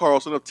 Michael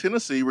Carlson of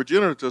Tennessee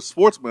Regenerative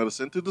Sports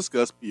Medicine to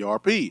discuss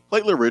PRP,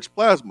 platelet-rich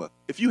plasma.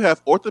 If you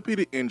have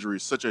orthopedic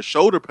injuries such as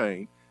shoulder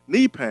pain,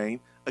 knee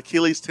pain,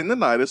 Achilles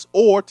tendonitis,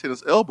 or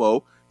tennis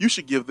elbow, you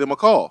should give them a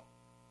call.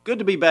 Good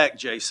to be back,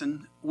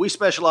 Jason. We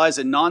specialize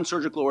in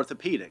non-surgical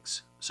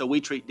orthopedics, so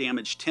we treat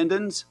damaged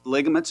tendons,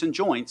 ligaments, and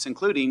joints,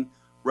 including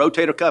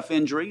rotator cuff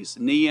injuries,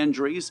 knee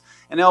injuries,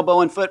 and elbow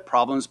and foot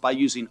problems by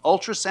using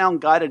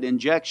ultrasound-guided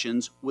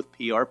injections with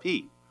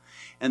PRP.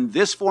 And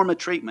this form of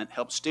treatment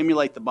helps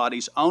stimulate the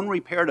body's own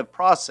reparative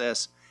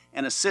process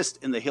and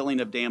assist in the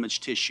healing of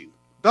damaged tissue.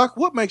 Doc,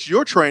 what makes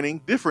your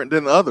training different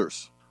than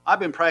others? I've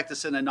been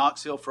practicing in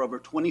Knoxville for over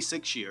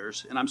 26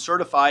 years, and I'm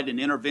certified in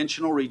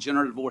interventional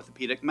regenerative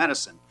orthopedic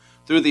medicine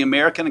through the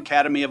American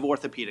Academy of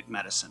Orthopedic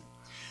Medicine.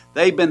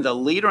 They've been the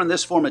leader in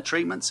this form of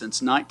treatment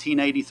since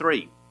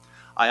 1983.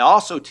 I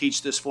also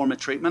teach this form of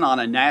treatment on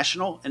a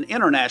national and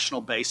international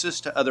basis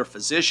to other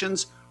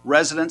physicians,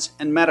 residents,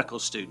 and medical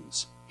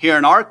students. Here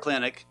in our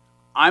clinic,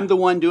 I'm the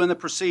one doing the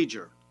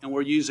procedure, and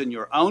we're using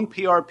your own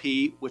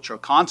PRP, which are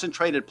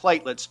concentrated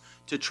platelets,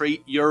 to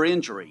treat your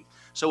injury.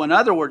 So in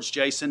other words,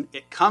 Jason,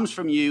 it comes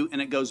from you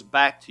and it goes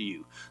back to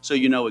you. So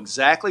you know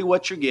exactly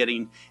what you're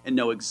getting and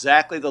know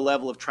exactly the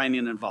level of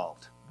training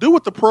involved. Do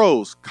what the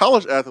pros,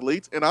 college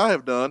athletes, and I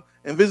have done,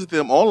 and visit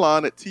them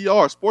online at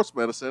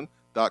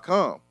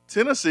trsportsmedicine.com.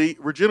 Tennessee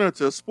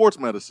Regenerative Sports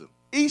Medicine,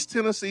 East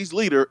Tennessee's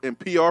leader in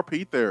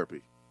PRP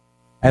therapy.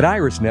 At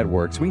Iris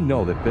Networks, we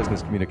know that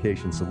business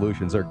communication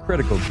solutions are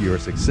critical to your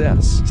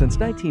success. Since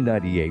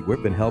 1998,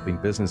 we've been helping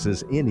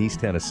businesses in East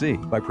Tennessee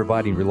by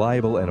providing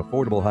reliable and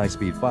affordable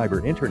high-speed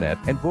fiber internet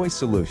and voice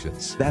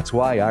solutions. That's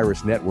why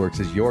Iris Networks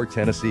is your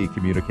Tennessee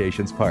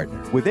communications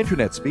partner. With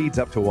internet speeds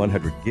up to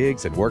 100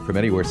 gigs and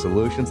work-from-anywhere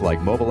solutions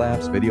like mobile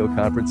apps, video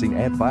conferencing,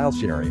 and file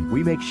sharing,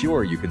 we make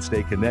sure you can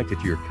stay connected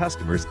to your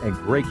customers and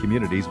great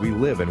communities we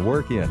live and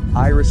work in.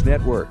 Iris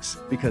Networks,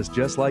 because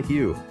just like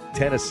you,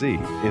 Tennessee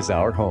is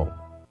our home.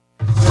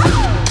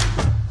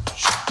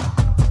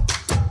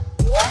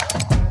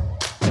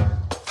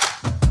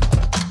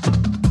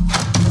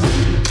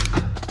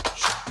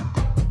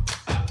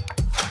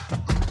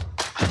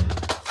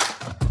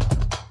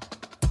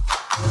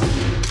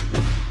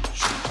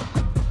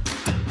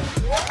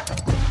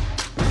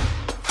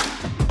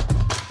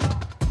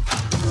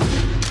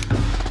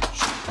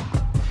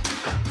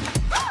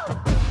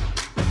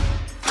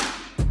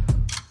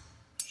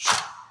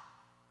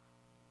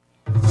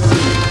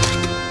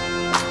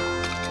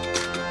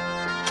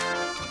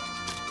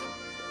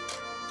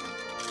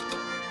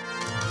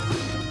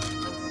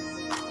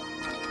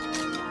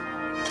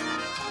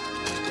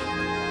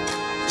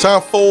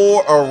 Time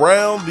for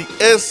Around the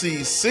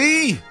SEC.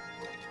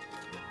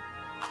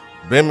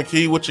 Ben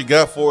McKee, what you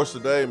got for us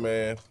today,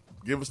 man?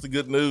 Give us the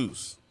good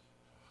news.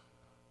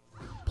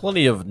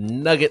 Plenty of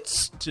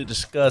nuggets to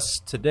discuss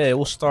today.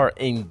 We'll start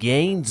in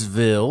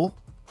Gainesville,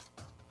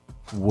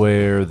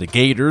 where the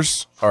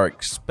Gators are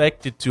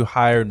expected to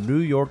hire New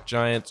York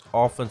Giants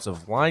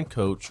offensive line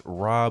coach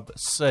Rob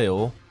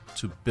Sale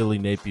to Billy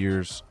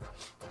Napier's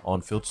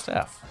on-field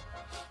staff.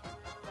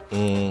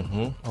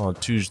 On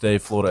Tuesday,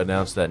 Florida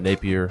announced that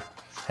Napier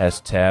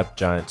has tabbed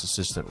Giants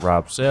assistant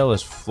Rob Sale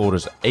as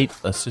Florida's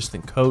 8th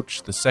assistant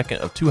coach, the second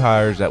of 2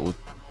 hires that will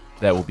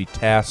be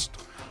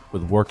tasked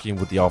with working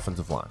with the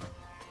offensive line.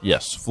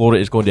 Yes,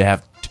 Florida is going to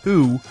have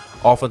two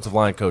offensive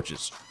line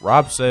coaches,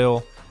 Rob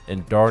Sale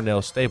and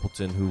Darnell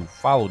Stapleton, who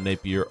followed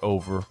Napier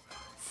over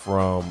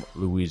from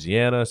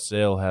Louisiana.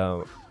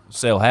 Sale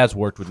has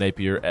worked with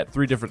Napier at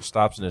 3 different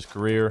stops in his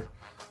career,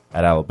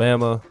 at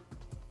Alabama,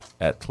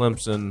 at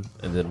Clemson,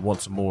 and then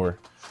once more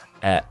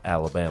at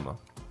Alabama.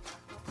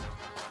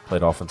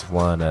 Played offensive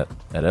line at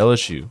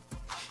LSU.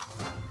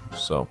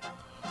 So,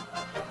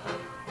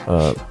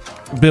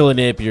 Billy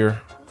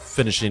Napier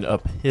finishing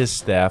up his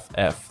staff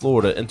at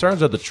Florida. In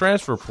terms of the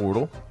transfer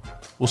portal,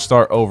 we'll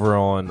start over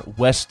on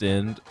West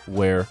End,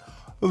 where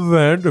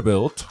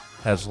Vanderbilt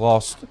has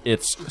lost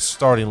its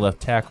starting left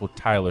tackle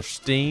Tyler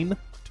Steen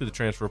to the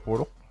transfer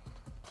portal.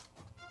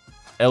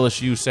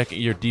 LSU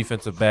second-year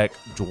defensive back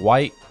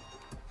Dwight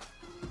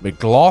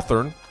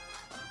McLaughlin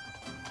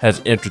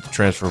has entered the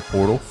transfer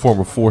portal,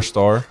 former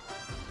 4-star.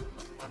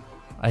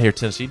 I hear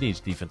Tennessee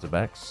needs defensive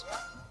backs.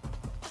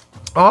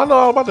 Oh, I know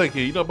all about that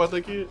kid. You know about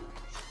that kid?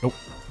 Nope.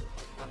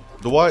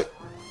 Dwight?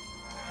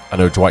 I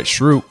know Dwight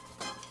Schrute.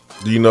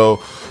 Do you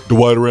know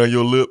Dwight around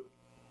your lip?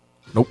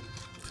 Nope.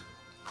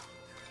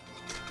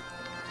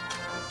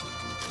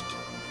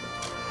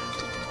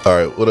 All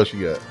right, what else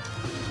you got?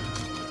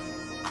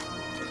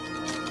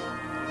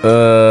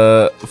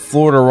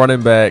 Florida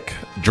running back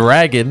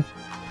Dragon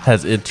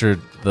has entered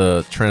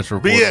the transfer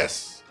portal.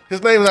 BS.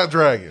 His name's not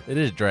Dragon. It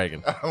is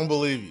Dragon. I don't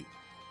believe you.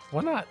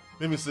 Why not?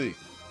 Let me see.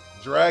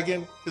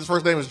 Dragon? His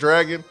first name is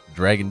Dragon?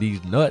 Dragon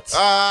these nuts.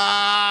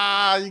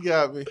 Ah, you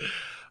got me.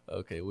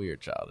 Okay, we are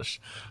childish.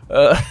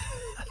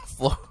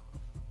 Flo-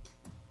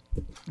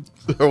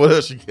 What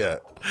else you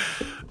got?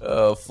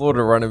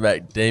 Florida running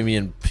back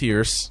Damian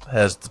Pierce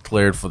has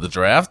declared for the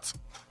draft.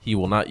 He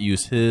will not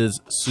use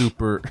his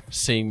super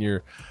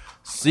senior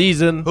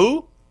season.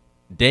 Who?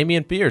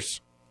 Damian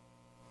Pierce.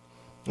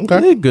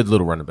 Okay. Good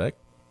little running back.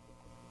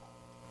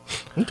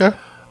 Okay.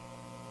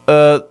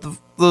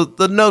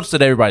 The notes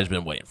that everybody's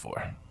been waiting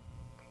for.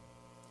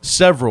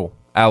 Several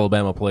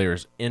Alabama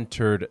players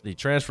entered the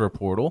transfer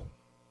portal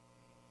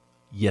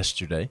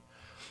yesterday.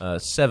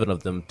 7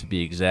 of them to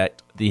be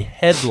exact. The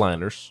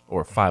headliners,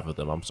 or 5 of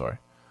them, I'm sorry.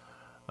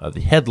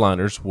 The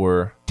headliners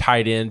were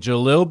tight end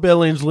Jaleel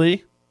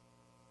Billingsley,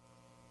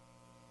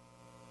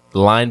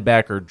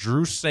 linebacker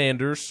Drew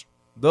Sanders.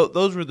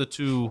 Those were the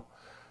 2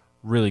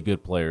 really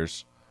good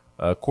players.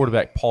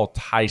 Quarterback Paul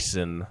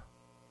Tyson,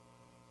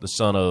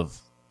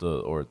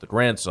 the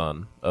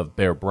grandson of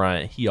Bear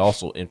Bryant, he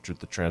also entered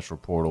the transfer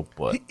portal,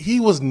 but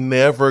He was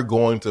never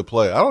going to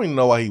play. I don't even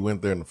know why he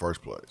went there in the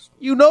first place.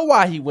 you know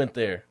why he went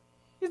there.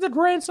 He's the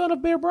grandson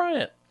of Bear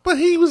Bryant. But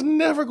he was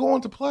never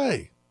going to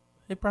play.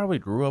 He probably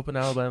grew up an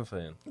Alabama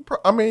fan.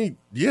 I mean,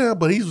 yeah,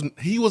 but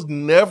he was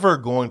never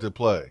going to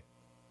play.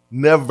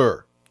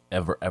 Never.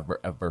 Ever, ever,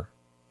 ever.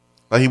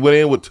 Like, he went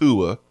in with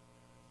Tua,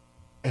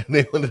 and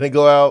then when they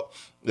go out,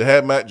 they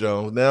had Matt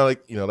Jones. Now, they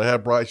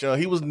had Bryce Young.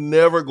 He was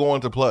never going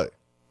to play.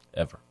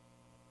 Ever.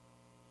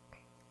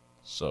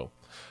 So,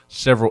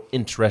 several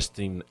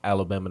interesting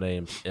Alabama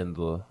names in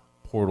the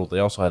portal. They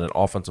also had an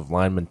offensive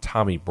lineman,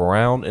 Tommy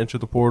Brown, enter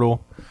the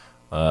portal.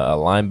 A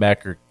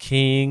linebacker,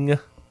 King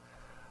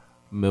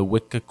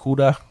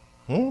Mwikuta.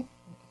 Sounds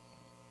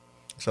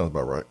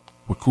about right.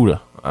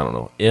 Wikuta. I don't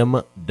know.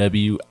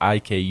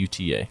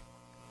 Mwikuta.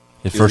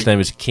 His first name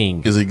is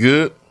King. Is he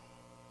good?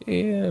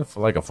 Yeah,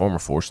 for like a former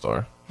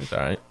 4-star. It's all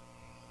right.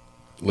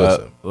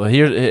 Listen. Well,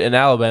 here an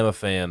Alabama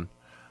fan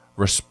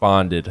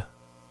responded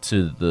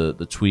to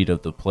the tweet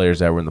of the players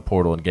that were in the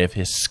portal and gave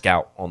his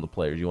scout on the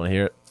players. You want to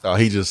hear it? Oh,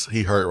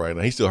 he hurt right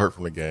now. He's still hurt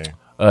from the game.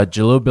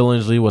 Jaleel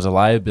Billingsley was a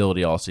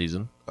liability all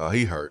season.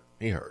 He hurt.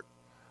 He hurt.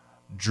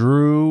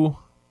 Drew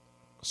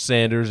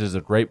Sanders is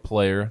a great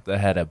player that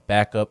had a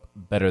backup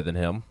better than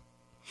him.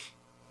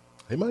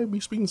 He might be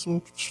speaking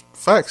some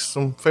facts,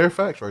 some fair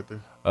facts right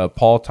there.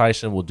 Paul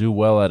Tyson will do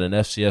well at an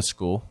FCS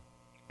school.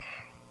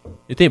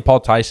 You think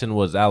Paul Tyson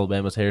was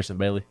Alabama's Harrison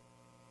Bailey?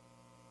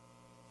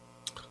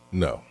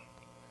 No.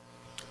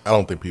 I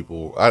don't think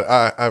people...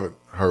 I haven't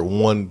heard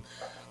one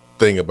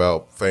thing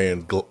about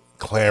fans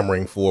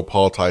clamoring for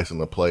Paul Tyson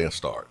to play and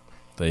start.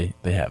 They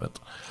haven't.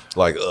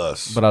 Like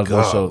us. But I was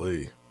also...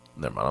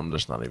 Never mind, I'm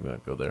just not even going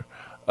to go there.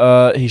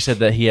 He said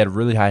that he had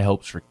really high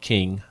hopes for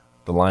King,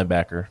 the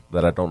linebacker,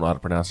 that I don't know how to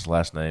pronounce his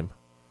last name.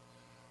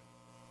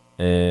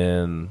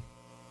 And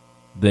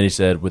then he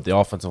said with the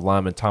offensive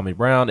lineman Tommy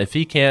Brown, if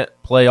he can't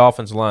play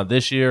offensive line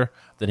this year,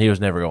 then he was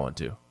never going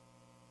to.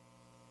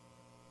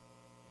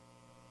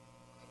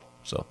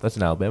 So that's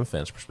an Alabama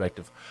fan's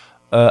perspective.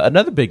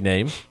 Another big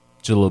name,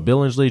 Jaleel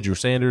Billingsley, Drew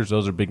Sanders,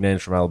 those are big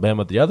names from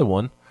Alabama. The other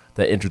one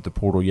that entered the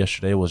portal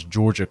yesterday was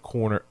Georgia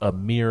corner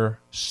Amir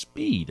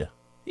Speed.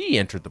 He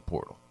entered the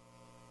portal.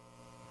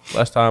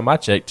 Last time I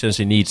checked,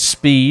 Tennessee needs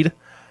speed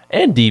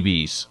and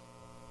DBs.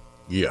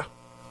 Yeah.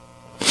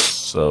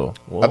 So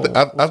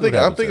I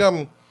think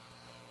I'm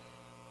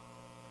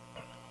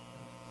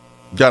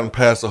gotten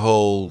past the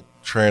whole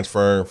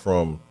transferring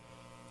from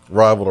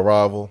rival to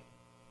rival.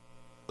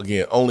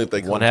 Again, only if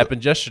they come. What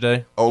happened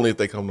yesterday? Only if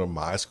they come to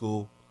my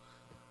school.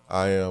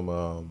 I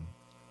am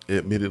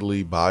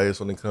admittedly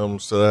biased when it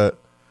comes to that.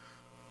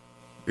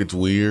 It's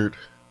weird.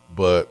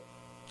 But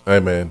hey,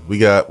 man, we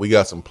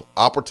got some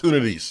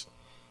opportunities.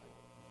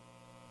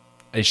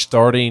 A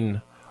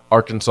starting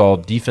Arkansas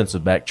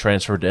defensive back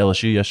transferred to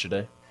LSU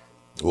yesterday.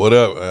 What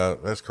up, man?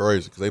 That's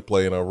crazy because they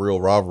play in a real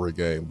rivalry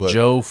game. But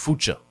Joe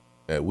Fucha.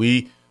 and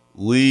we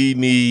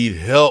need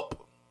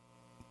help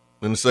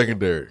in the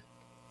secondary.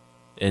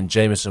 And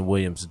Jamison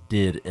Williams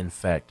did, in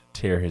fact,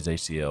 tear his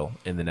ACL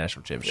in the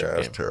national championship Yeah,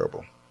 that's game.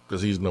 terrible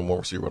because he's the number 1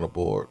 receiver on the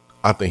board.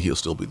 I think he'll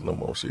still be the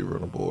number 1 receiver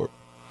on the board.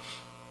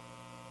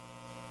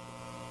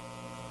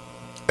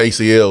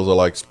 ACLs are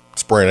like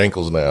sprained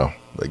ankles now.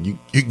 Like you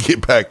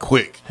get back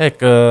quick.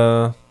 Heck,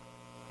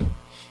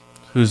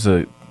 who's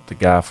the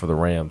guy for the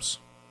Rams?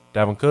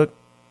 Dalvin Cook?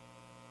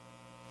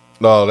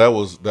 No, that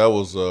was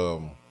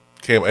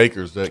Cam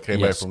Akers that came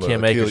back from the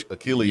Cam Akers.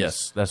 Achilles.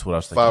 Yes, that's what I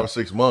was thinking. 5 or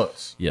 6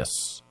 months.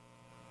 Yes.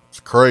 It's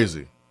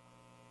crazy.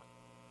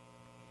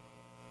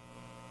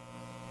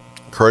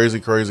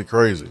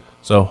 Crazy.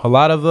 So a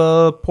lot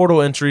of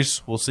portal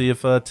entries. We'll see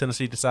if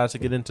Tennessee decides to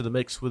get into the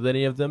mix with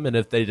any of them, and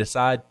if they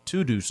decide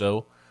to do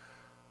so,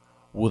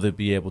 will they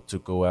be able to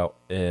go out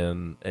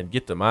and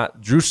get them?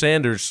 Drew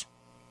Sanders,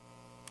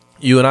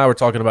 you and I were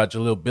talking about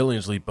Jaleel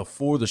Billingsley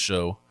before the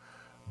show.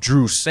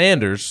 Drew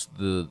Sanders,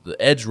 the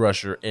edge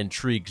rusher,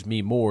 intrigues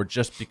me more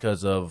just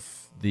because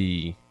of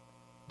the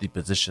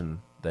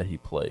position that he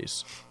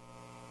plays.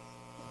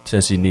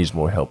 Tennessee needs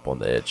more help on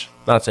the edge.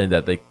 Not saying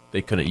that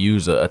they couldn't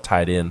use a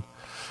tight end,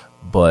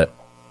 but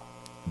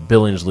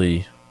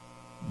Billingsley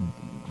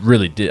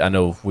really did. I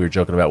know we were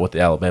joking about what the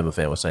Alabama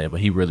fan was saying,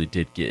 but he really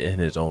did get in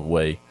his own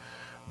way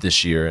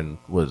this year and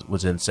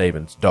was in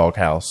Saban's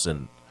doghouse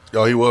and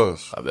he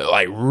was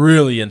like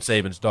really in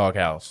Saban's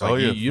doghouse.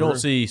 Like yeah, you don't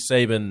see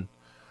Saban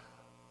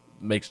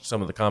make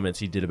some of the comments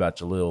he did about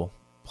Jaleel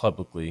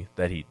publicly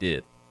that he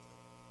did.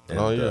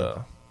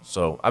 And,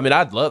 so I mean,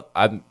 I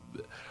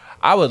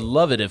would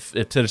love it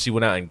if Tennessee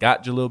went out and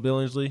got Jaleel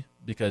Billingsley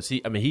because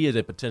he is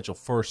a potential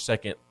first,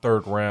 second,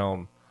 third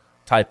round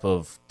type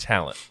of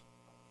talent,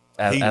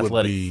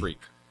 athletic freak.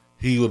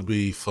 He would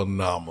be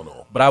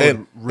phenomenal. But I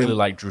would really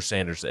like Drew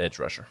Sanders, the edge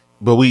rusher.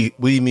 But we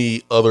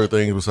need other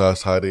things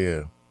besides tight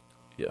end.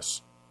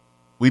 Yes,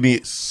 we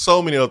need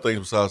so many other things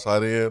besides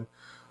tight end.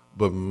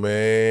 But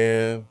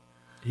man,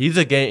 he's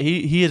a game.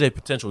 He is a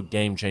potential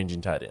game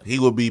changing tight end. He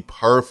would be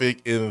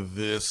perfect in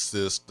this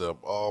system.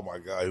 Oh my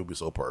God, he would be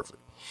so perfect.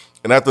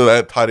 And after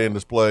that tight end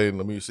display in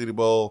the Music City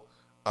Bowl,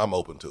 I'm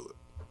open to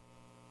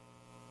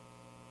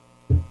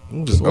it.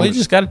 He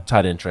just got a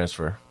tight end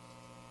transfer.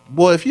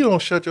 Boy, if you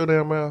don't shut your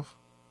damn mouth,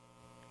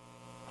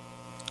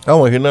 I don't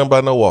want to hear nothing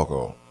about no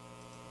walk-on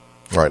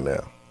right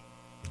now.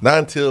 Not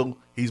until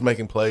he's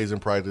making plays in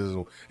practice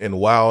and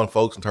wowing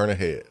folks and turning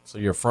heads. So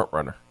you're a front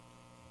runner.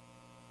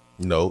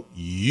 No,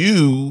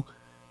 we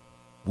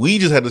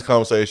just had this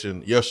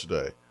conversation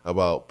yesterday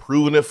about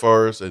proving it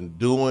first and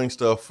doing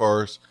stuff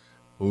first.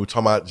 When we were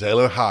talking about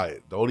Jalen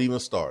Hyatt, don't even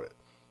start it.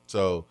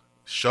 So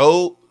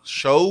show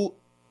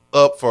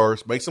up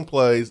first, make some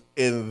plays,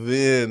 and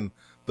then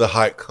the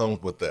hype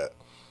comes with that.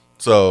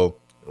 So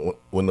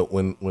when the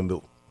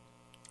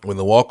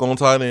walk-on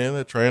tight end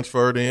that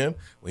transferred in,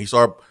 when he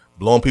started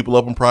blowing people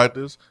up in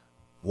practice,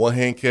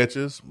 one-hand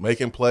catches,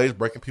 making plays,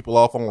 breaking people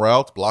off on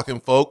routes, blocking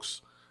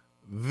folks,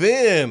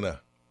 then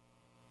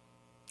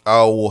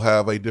I will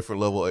have a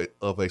different level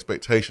of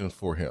expectations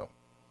for him.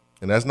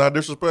 And that's not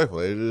disrespectful.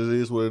 It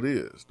is what it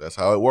is. That's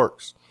how it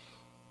works.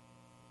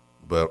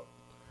 But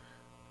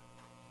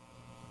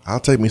I'll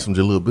take me some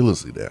Jaleel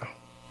Billingsley down.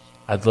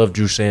 I'd love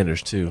Drew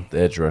Sanders, too, the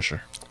edge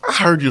rusher. I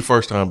heard you the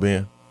first time,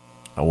 Ben.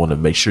 I want to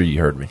make sure you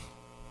heard me.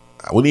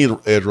 We need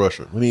an edge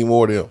rusher. We need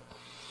more of them.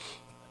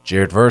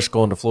 Jared Verse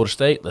going to Florida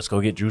State. Let's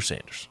go get Drew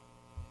Sanders.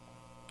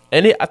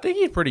 And I think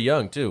he's pretty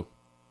young, too.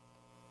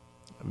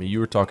 I mean, you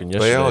were talking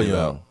yesterday They all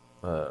about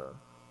young.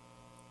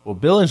 Well,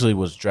 Billingsley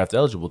was draft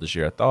eligible this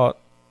year, I thought.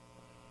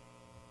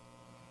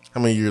 How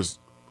many years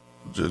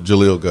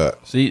Jaleel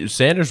got? See,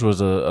 Sanders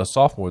was a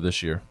sophomore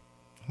this year.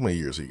 How many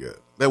years he got?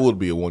 That would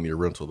be a one-year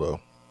rental,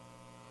 though.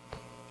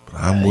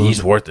 But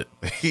He's worth it.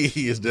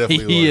 He is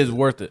definitely He is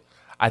worth it.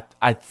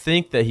 I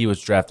think that he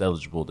was draft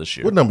eligible this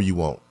year. What number you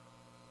want,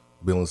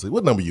 Billingsley?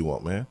 What number you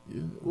want, man?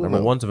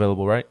 Number one's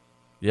available, right?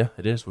 Yeah,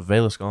 it is, with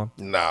Valus gone.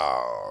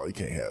 No, you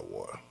can't have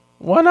one.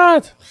 Why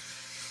not?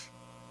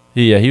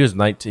 He was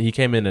 19. He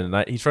came in at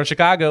night. He's from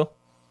Chicago.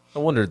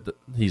 No wonder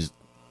he's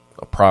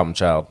a problem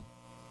child.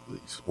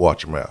 Please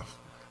watch your mouth.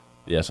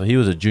 Yeah, so he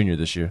was a junior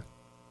this year.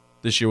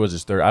 This year was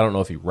his third. I don't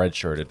know if he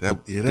redshirted.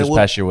 This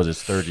past year was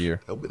his third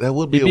year. That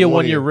would be He'd be a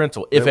one-year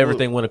rental if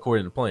everything went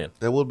according to plan.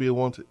 That would be a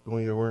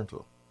one-year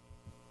rental.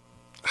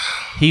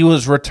 He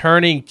was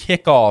returning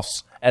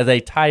kickoffs as a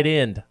tight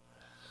end.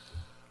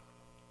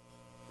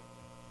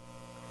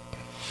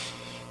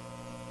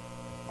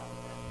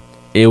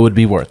 It would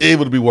be worth it. It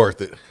would be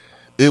worth it.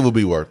 It would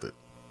be worth it.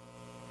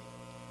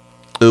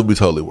 It would be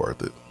totally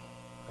worth it.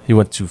 He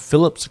went to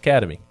Phillips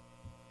Academy.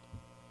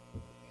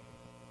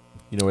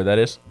 You know where that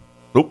is?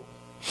 Nope.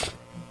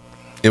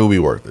 It would be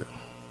worth it.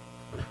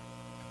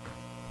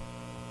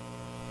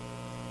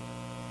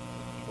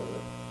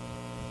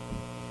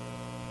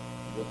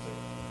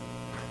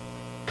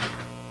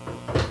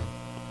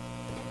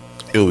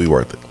 It'll be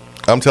worth it.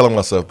 I'm telling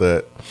myself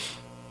that,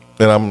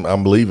 and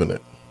I'm believing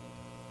it.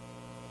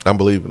 I'm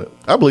believing it.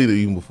 I believed it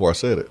even before I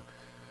said it,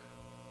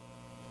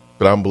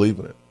 but I'm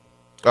believing it.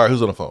 All right,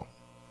 who's on the phone?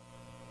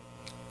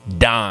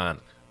 Don.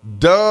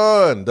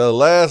 Don, the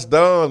last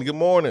Don. Good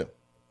morning.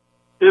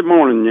 Good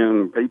morning,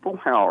 young people.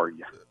 How are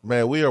you?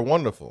 Man, we are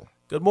wonderful.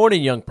 Good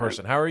morning, young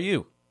person. How are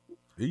you?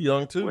 You're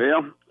young too.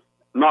 Well,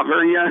 not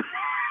very young.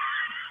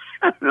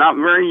 Not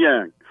very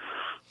young.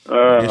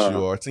 Yes,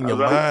 you are. It's in your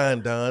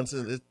mind, Don.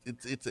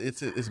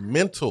 It's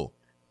mental.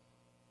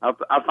 I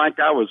think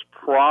I was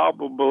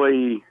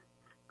probably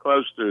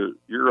close to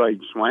your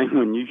age, Swain,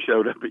 when you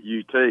showed up at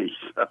UT.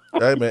 So.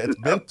 Hey, man, it's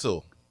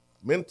mental.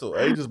 Mental.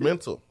 Age is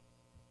mental.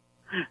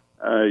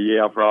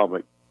 Yeah,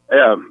 probably.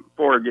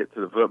 Before I get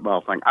to the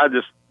football thing, I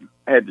just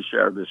had to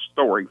share this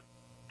story,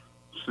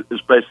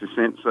 especially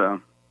since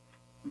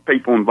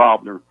people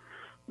involved are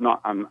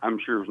not. I'm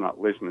sure is not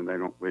listening. They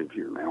don't live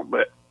here now,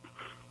 but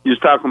you was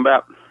talking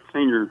about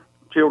senior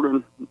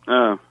children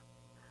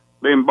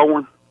being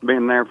born,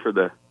 being there for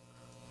the.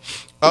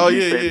 Oh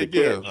yeah.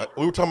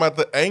 We were talking about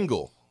the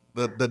angle,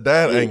 the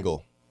dad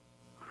angle.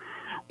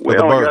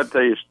 Well,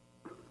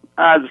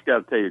 I just got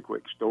to tell you a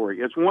quick story.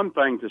 It's one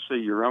thing to see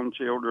your own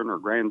children or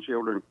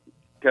grandchildren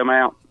come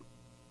out,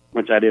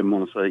 which I didn't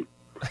want to see.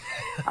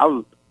 I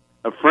was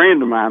a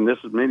friend of mine.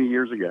 This was many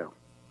years ago.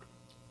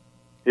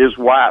 His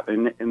wife,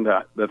 and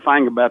the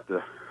thing about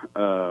the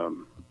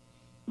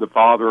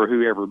father or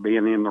whoever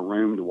being in the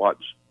room to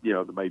watch,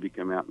 the baby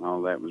come out and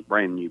all that was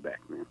brand new back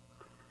then.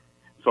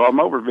 So I'm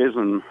over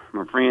visiting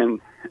my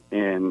friend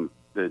and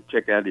to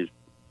check out his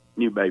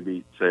new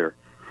baby, Sarah.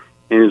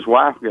 And his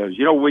wife goes,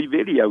 we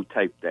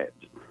videotaped that.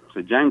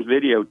 So James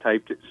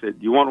videotaped it, said,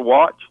 "You want to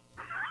watch?"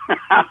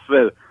 I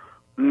said,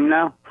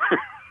 "No."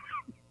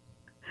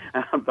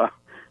 I thought,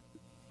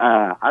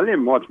 I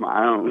didn't watch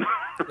my own,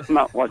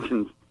 not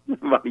watching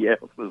somebody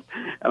else's.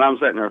 And I'm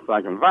sitting there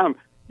thinking,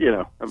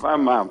 if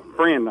I'm my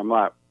friend, I'm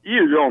like,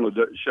 "You're going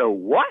to show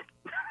what?"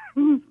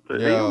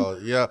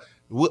 Yeah.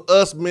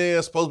 Us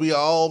men supposed to be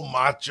all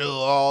macho,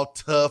 all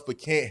tough, but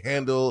can't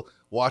handle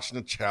watching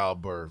a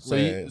childbirth.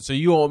 So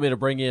you want me to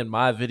bring in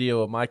my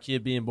video of my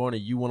kid being born,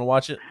 and you want to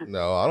watch it?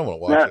 No, I don't want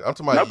to watch it.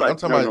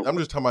 I'm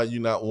just talking about you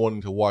not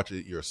wanting to watch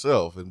it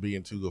yourself and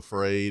being too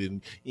afraid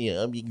and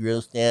I'm being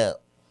grossed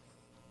out.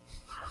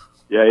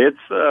 Yeah, it's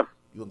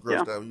you were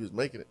grossed out when you was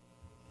making it.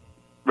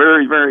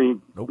 Very, very,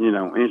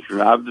 interesting.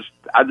 I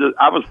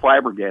was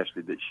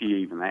flabbergasted that she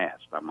even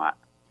asked. I'm like,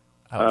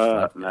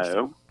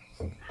 no.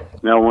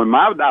 Now, when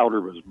my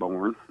daughter was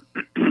born,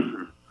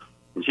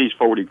 and she's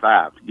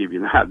 45, to give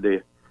you an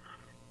idea,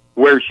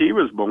 where she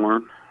was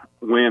born,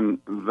 when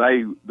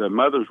the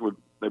mothers would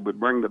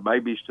bring the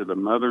babies to the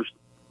mothers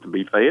to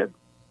be fed,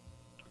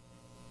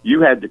 you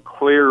had to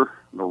clear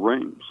the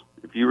rooms.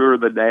 If you were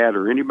the dad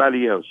or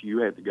anybody else, you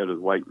had to go to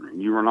the waiting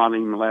room. You were not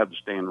even allowed to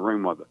stay in the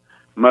room while the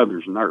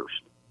mothers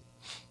nursed.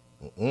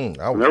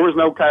 There was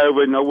no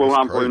COVID, no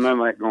Wuhan flu, none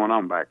of that going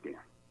on back then.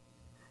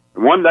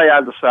 And one day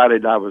I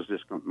decided I was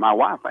just going to, my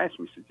wife asked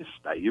me, she said, "Just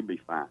stay, you'll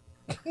be fine."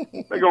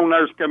 Big old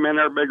nurse come in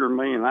there bigger than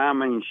me, and I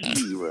mean,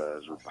 she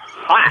was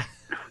hot.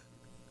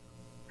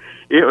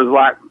 It was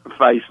like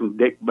facing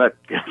Dick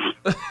Butkus.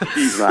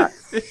 She's like,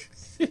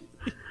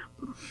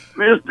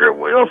 "Mr.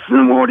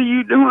 Wilson, what are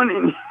you doing?"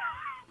 And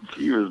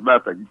she was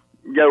about to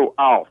go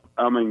off.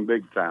 I mean,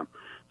 big time.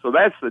 So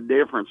that's the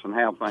difference in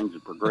how things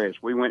have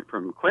progressed. We went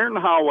from clearing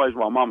the hallways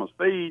while Mama's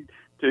feed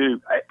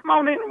to, "Hey, come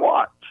on in and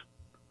watch."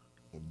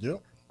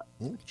 Yep.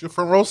 It's your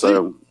front row seat.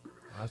 So,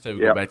 I say we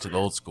go back to the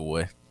old school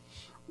way.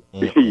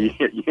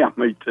 Yeah,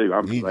 me too.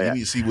 You need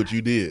to see what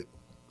you did.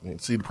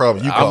 See the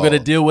problem you caused. I'm going to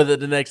deal with it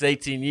the next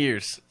 18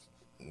 years.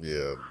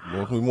 Yeah,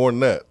 more than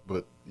that.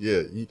 But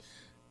yeah, you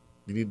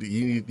need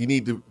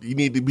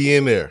to be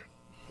in there.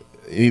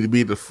 You need to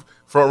be the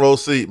front row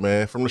seat,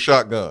 man, from the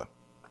shotgun.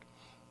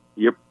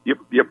 Yep.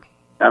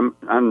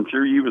 I'm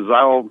sure you was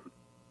all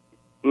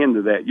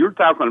into that. You were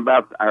talking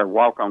about our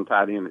walk-on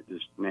tight end that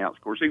just announced.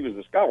 Of course, he was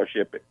a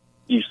scholarship at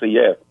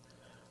UCF,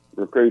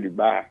 recruited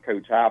by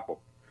Coach Heupel.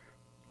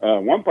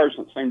 One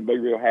person that seemed to be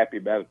real happy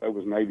about it, though,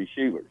 was Navy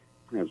Schuler.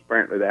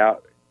 Apparently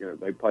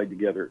they played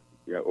together,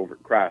 over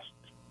at Christ,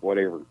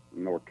 whatever,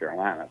 in North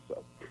Carolina.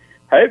 So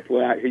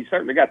hopefully he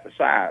certainly got the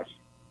size,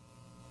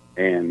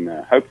 and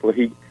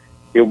hopefully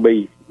he'll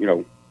be,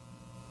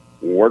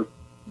 worth.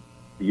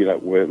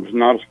 Well, it was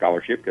not a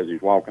scholarship because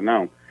he's walking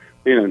on.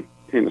 Being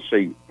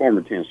a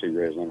former Tennessee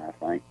resident, I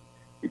think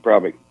he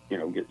probably,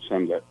 get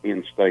some of the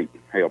in-state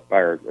help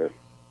there.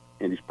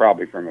 And he's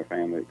probably from a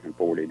family that can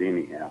afford it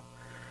anyhow.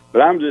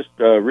 But I'm just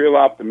real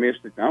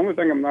optimistic. The only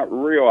thing I'm not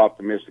real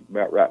optimistic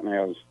about right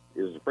now is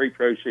the free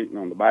throw shooting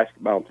on the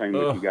basketball team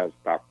that you guys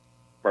talked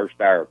first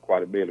hour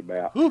quite a bit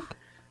about.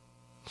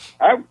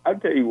 I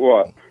tell you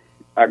what,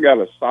 I got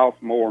a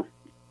sophomore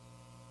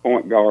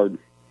point guard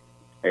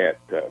at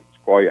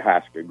Sequoia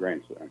High School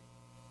grandson.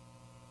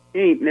 He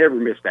ain't never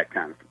missed that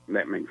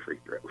many free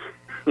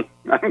throws.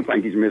 I don't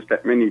think he's missed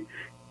that many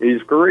in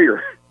his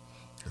career.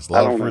 It's a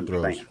lot of free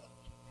throws.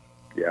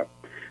 Yeah.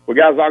 Well,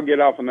 guys, I'll get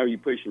off. I know you're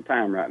pushing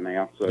time right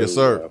now. So, Yes,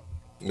 sir.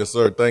 Yes,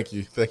 sir. Thank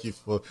you. Thank you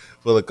for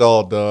the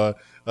call, Don.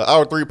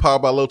 Hour 3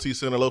 powered by Low T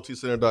Center,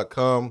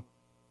 lowtcenter.com.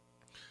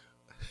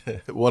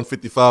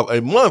 $155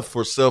 a month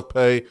for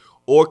self-pay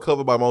or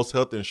covered by most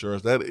health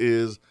insurance. That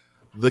is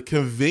the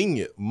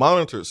convenient,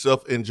 monitored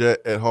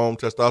self-inject at-home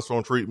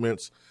testosterone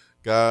treatments.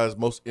 Guys,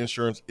 most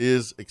insurance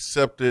is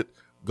accepted.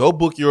 Go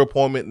book your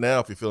appointment now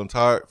if you're feeling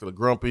tired, feeling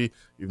grumpy,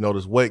 you've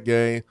noticed weight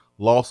gain,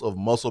 loss of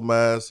muscle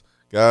mass.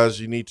 Guys,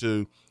 you need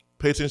to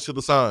pay attention to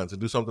the signs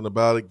and do something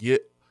about it.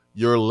 Get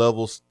your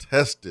levels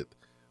tested.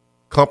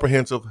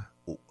 Comprehensive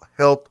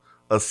health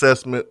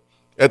assessment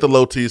at the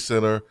Low T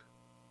Center,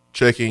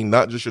 checking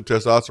not just your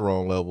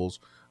testosterone levels,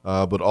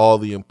 but all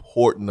the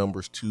important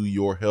numbers to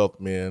your health,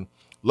 man.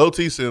 Low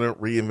T Center,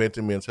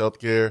 reinventing men's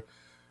healthcare.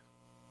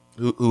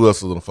 Who else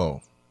is on the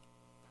phone?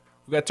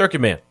 We got Turkey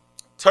Man.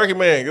 Turkey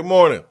Man, good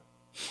morning.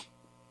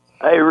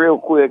 Hey, real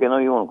quick, I know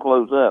you want to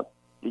close up.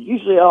 Did you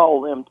see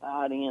all them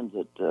tight ends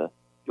that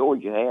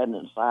Georgia had and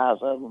the size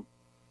of them?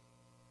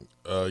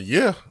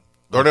 Yeah.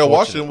 Darnell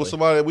Washington was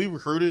somebody that we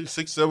recruited,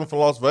 6'7" from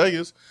Las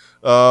Vegas.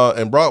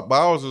 And Brock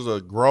Bowers is a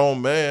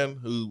grown man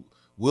who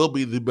will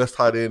be the best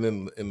tight end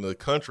in the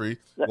country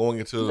going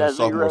into the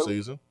sophomore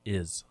season. I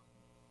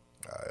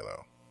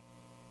know.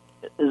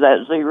 Is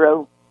that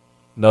zero?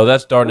 No,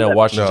 that's Darnell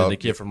Washington, the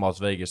kid from Las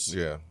Vegas.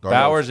 Yeah.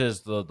 Bowers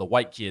is the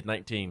white kid,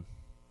 19.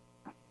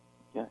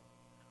 Yeah.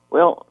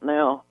 Well,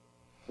 now,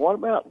 what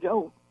about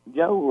Joe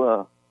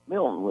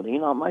Milton? Would he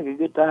not make a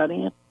good tight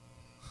end?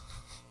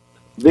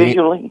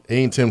 Visually? He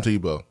ain't Tim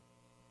Tebow.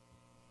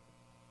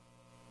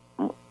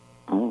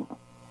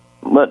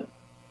 But,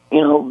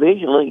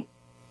 visually,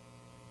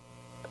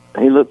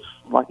 he looks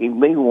like he'd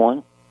be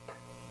one.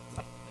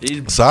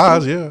 He's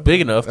size, yeah.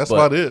 Big enough. That's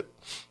about it.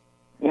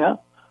 Yeah.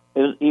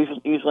 You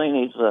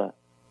seen his,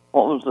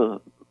 what was the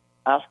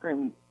ice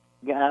cream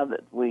guy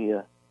that we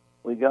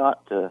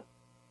got to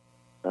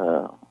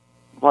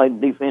play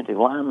defensive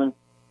lineman?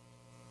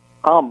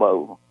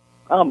 Combo.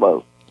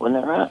 Wasn't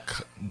that right?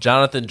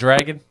 Jonathan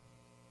Dragon?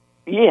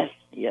 Yes.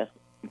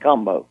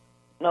 Combo.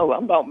 No,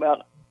 I'm talking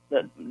about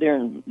that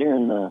during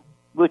the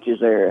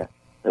Butch's era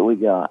that we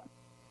got.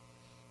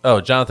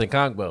 Oh, Jonathan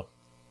Kongbo.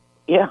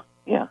 Yeah.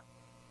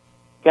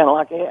 Kind of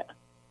like that.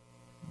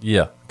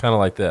 Yeah, kind of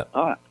like that.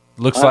 All right.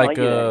 Looks All right, like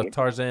I'll get it.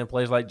 Tarzan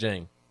plays like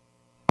Jane.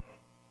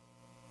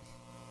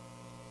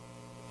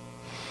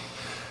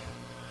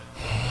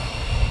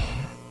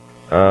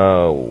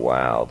 Oh,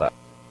 wow.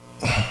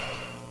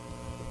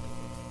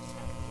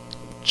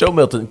 Joe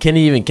Milton, can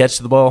he even catch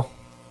the ball?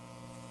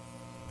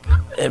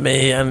 I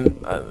mean,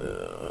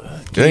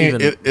 it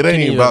ain't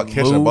even about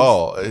catching the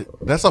ball.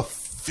 That's a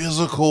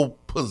physical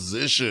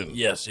position.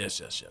 Yes.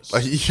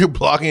 Like you're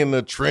blocking in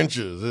the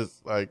trenches.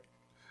 It's like,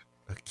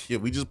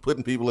 we just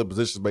putting people in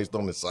positions based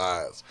on their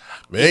size.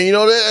 Man,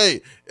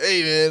 that.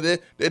 Hey, man,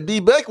 that D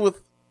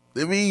Beckwith.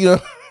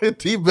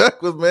 D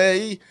Beckwith,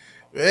 man.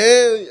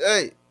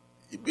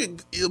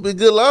 He'll be a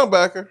good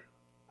linebacker.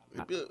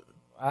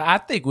 I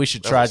think we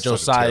should try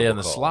Josiah in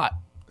the slot.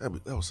 That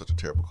was such a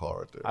terrible call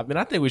right there. I mean,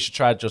 I think we should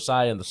try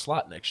Josiah in the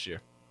slot next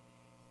year.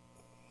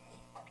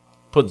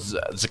 Put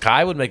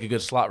Zakai would make a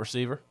good slot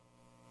receiver.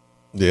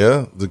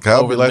 Yeah,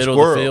 Zakai would be like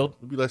Squirrel.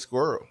 It'd be like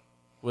Squirrel.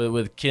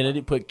 With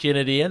Kennedy, put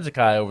Kennedy and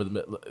Zakai over the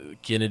middle.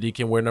 Kennedy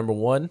can wear number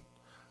 1.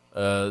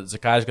 Zakai's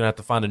going to have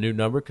to find a new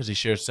number because he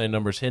shares the same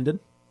number as Hendon.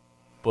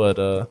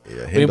 But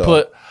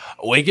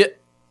we can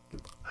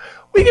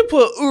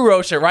put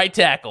Urosh at right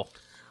tackle.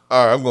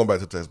 All right, I'm going back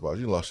to the text box.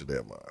 You lost your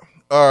damn mind.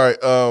 All right.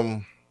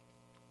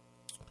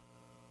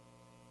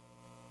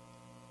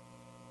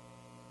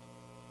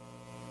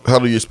 How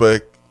do you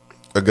expect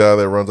a guy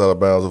that runs out of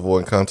bounds,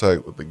 avoiding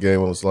contact with the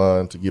game on his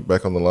line, to get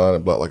back on the line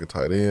and block like a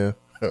tight end?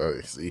 All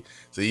right,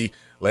 see,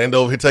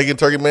 Lando over here taking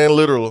Turkey Man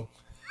literal.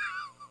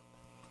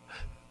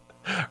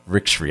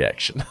 Rick's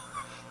reaction.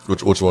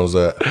 Which one is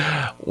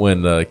that?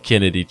 When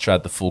Kennedy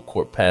tried the full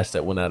court pass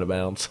that went out of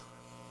bounds.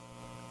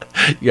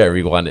 You got to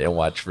rewind it and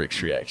watch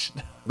Rick's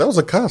reaction. That was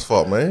a Kai's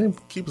fault, man.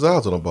 Keep his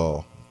eyes on the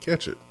ball.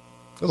 Catch it.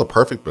 That was a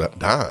perfect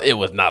dime. It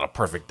was not a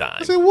perfect dime.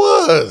 Yes, it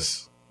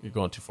was. You're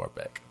going too far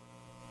back.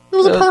 It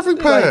was a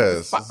perfect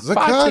pass. Like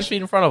 5-6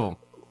 feet in front of him.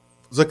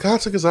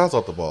 Zakai took his eyes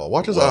off the ball.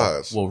 Watch his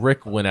eyes. Well,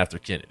 Rick went after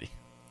Kennedy.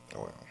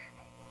 Oh, well.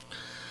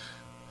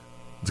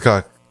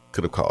 Zakai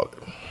could have called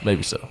it.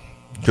 Maybe so.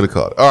 Could have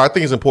called it. All right, I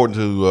think it's important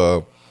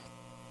to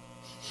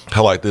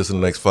highlight this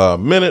in the next 5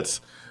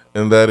 minutes,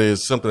 and that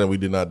is something that we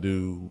did not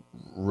do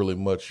really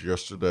much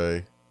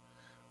yesterday.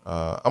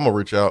 I'm going to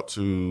reach out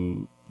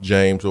to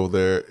James over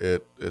there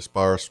at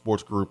Aspire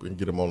Sports Group and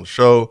get him on the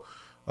show.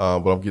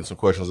 But I'm getting some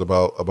questions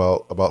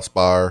about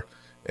Spire,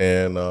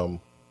 and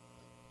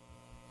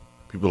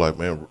people are like,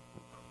 man,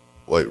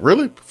 like,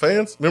 really?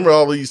 Fans? Remember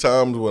all these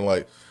times when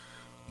like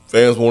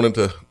fans wanted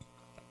to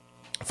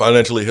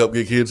financially help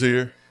get kids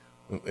here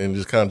and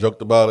just kind of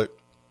joked about it?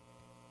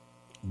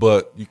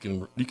 But you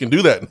can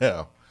do that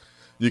now.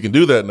 You can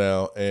do that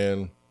now,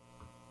 and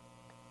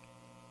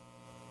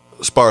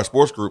Aspire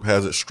Sports Group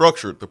has it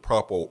structured the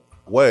proper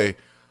way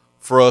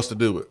for us to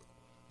do it.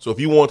 So if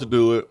you want to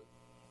do it,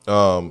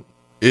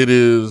 it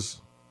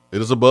is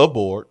above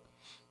board.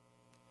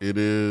 It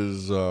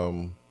is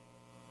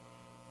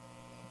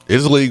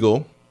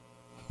legal,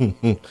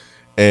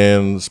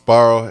 and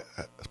Spire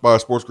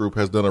Sports Group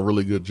has done a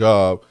really good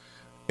job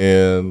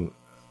in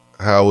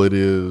how it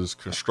is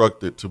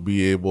constructed to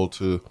be able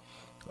to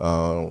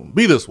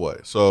be this way.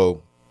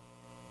 So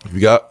if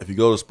you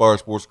go to Spire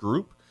Sports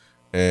Group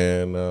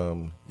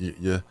and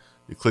you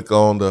click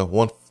on the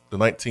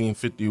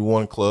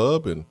 1951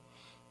 club, and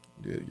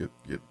you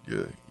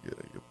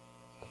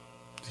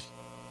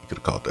could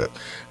have called that.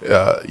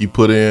 You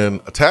put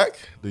in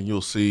attack, then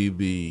you'll see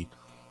the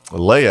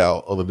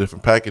layout of the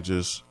different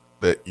packages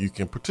that you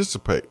can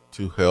participate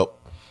to help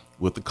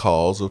with the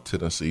cause of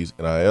Tennessee's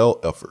NIL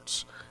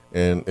efforts.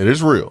 And it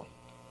is real.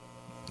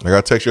 I got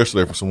a text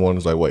yesterday from someone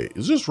who's like, wait,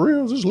 is this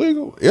real? Is this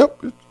legal?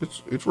 Yep,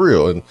 it's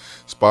real. And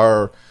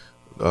Spire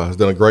has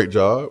done a great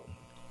job.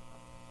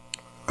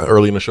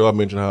 Early in the show, I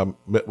mentioned how I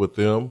met with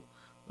them.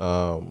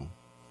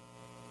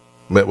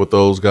 Met with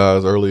those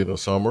guys early in the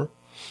summer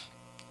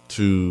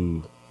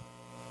to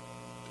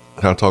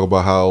kind of talk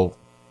about how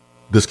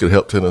this could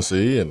help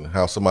Tennessee and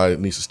how somebody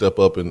needs to step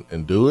up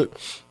and do it.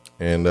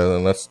 And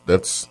that's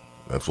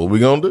what we're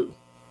going to do.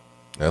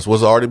 That's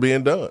what's already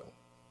being done.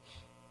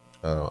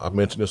 I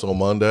mentioned this on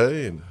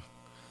Monday, and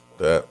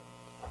that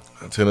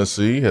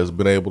Tennessee has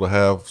been able to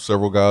have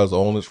several guys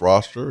on its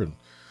roster and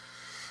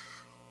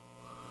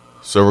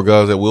several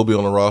guys that will be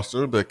on the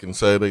roster that can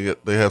say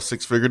they have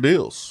six-figure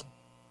deals.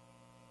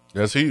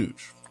 That's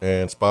huge.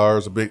 And Spire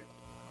is a big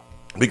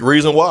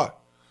reason why.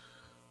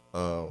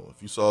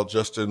 If you saw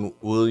Justin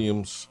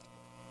Williams'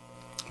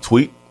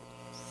 tweet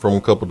from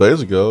a couple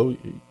days ago,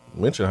 he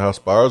mentioned how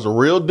Spire is a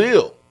real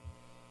deal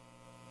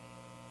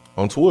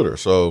on Twitter.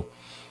 So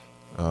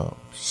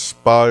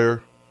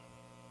Spire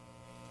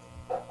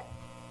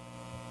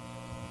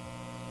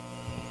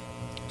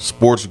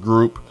Sports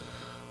Group,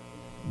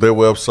 their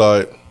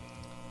website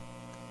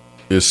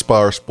is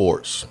Spire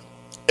Sports.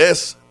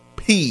 SPYRE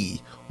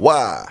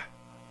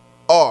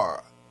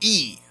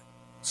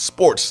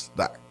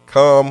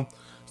sports.com.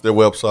 It's their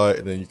website,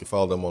 and then you can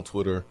follow them on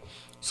Twitter.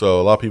 So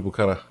a lot of people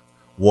kind of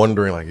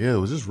wondering, like,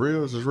 yeah, is this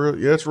real? Is this real?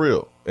 Yeah, it's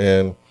real.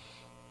 And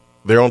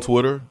they're on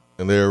Twitter,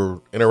 and they're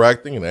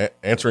interacting and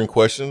answering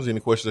questions, any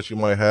questions that you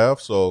might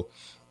have. So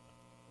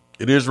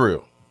it is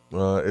real.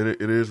 It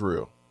is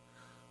real.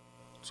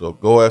 So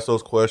go ask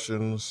those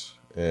questions,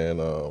 and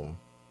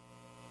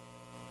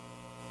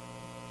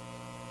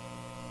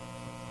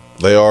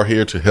they are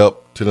here to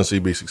help Tennessee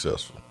be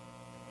successful.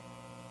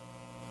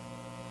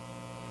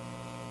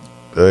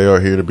 They are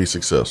here to be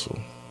successful.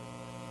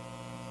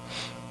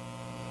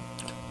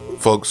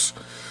 Folks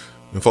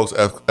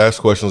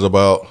ask questions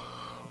about,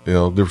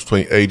 the difference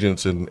between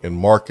agents and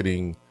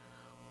marketing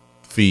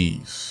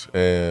fees,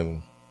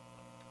 and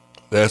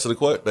they ask the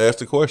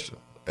question.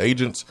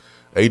 Agents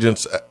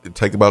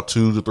take about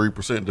 2 to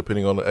 3%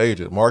 depending on the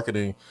agent.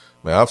 Marketing,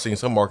 man, I've seen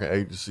some marketing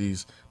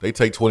agencies, they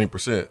take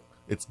 20%.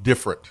 It's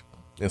different.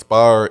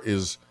 Inspire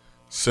is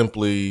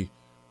simply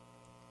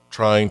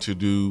trying to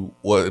do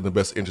what in the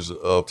best interest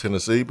of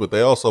Tennessee, but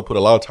they also put a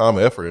lot of time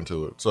and effort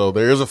into it. So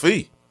there is a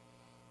fee.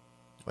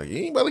 Like, you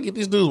ain't about to get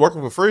these dudes working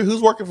for free.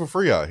 Who's working for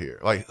free out here?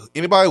 Like,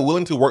 anybody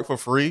willing to work for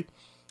free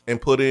and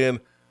put in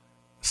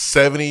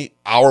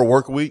 70-hour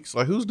work weeks?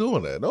 Like, who's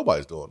doing that?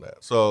 Nobody's doing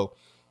that. So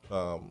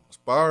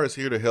Spire is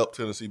here to help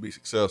Tennessee be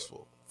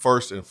successful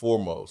first and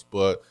foremost,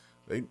 but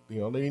they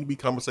need to be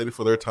compensated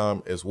for their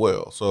time as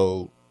well.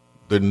 So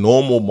the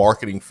normal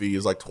marketing fee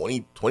is like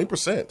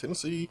 20%.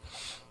 Tennessee,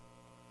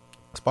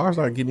 Spire's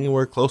not getting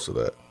anywhere close to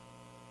that.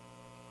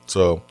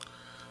 So,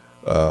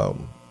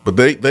 but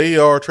they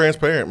are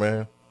transparent,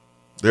 man.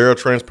 They're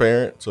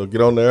transparent. So get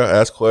on there,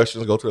 ask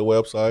questions, go to their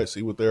website,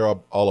 see what they're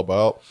all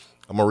about.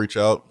 I'm gonna reach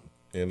out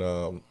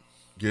and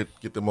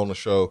get them on the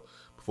show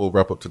before we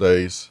wrap up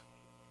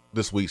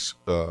this week's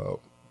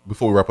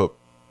before we wrap up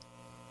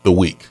the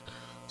week.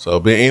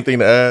 So, Ben, anything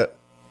to add?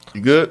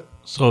 You good?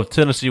 So if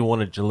Tennessee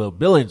wanted Jaleel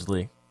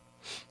Billingsley,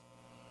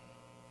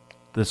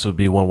 this would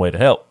be one way to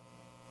help.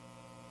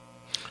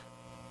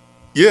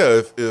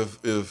 Yeah, if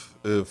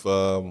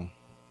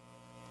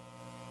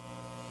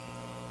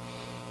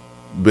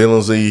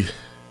Billingsley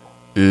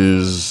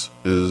is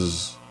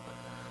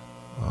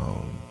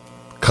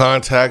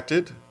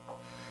contacted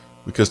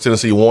because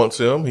Tennessee wants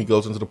him, he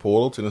goes into the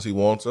portal. Tennessee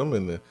wants him,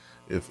 and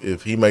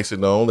if he makes it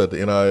known that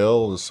the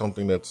NIL is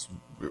something that's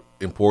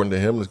important to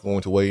him, is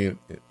going to weigh in,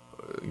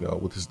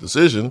 with his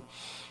decision,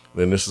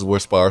 then this is where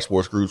Spire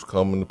Sports Groups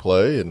come into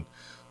play, and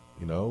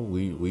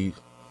we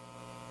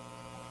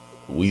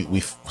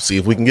see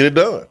if we can get it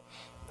done.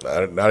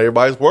 Not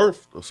everybody's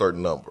worth a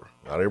certain number.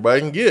 Not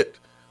everybody can get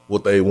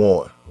what they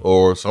want,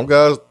 or some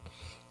guys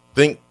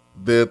think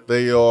that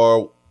they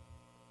are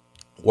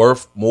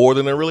worth more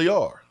than they really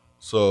are.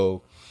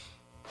 So,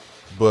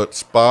 but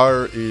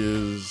Spire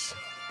is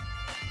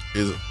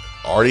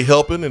already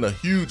helping in a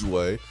huge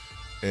way.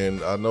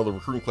 And I know the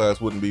recruiting class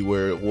wouldn't be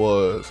where it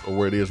was or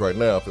where it is right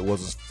now if it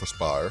wasn't for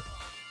Spire.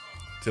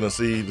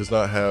 Tennessee does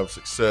not have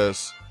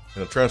success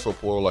in the transfer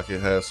portal like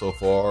it has so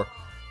far.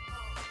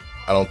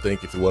 I don't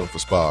think if it wasn't for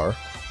Spire.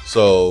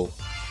 So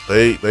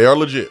they are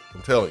legit,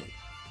 I'm telling you.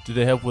 Do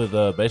they help with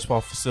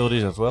baseball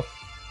facilities as well?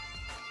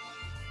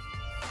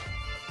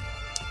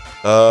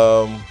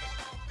 I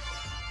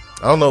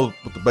don't know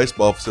what the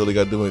baseball facility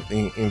got to do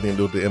anything to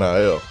do with the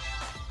NIL.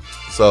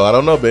 So I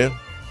don't know, Ben.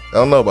 I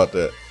don't know about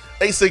that.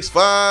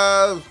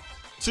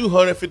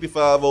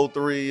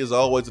 865-255-03 is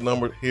always the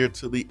number here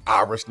to the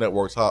Irish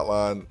Networks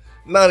hotline.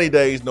 90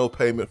 days, no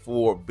payment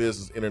for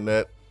business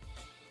internet.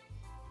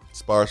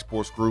 Spire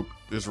Sports Group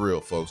is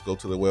real, folks. Go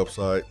to the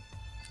website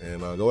and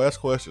go ask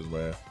questions,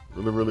 man.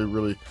 Really, really,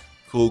 really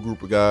cool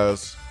group of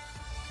guys.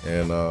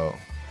 And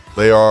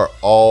they are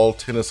all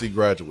Tennessee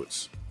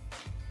graduates.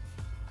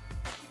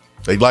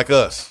 They like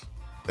us.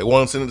 They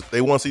want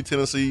to see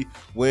Tennessee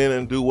win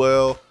and do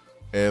well,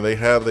 and they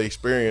have the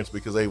experience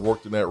because they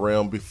worked in that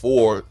realm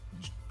before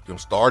them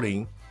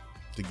starting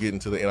to get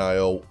into the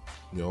NIL,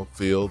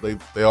 field.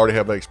 They already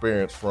have that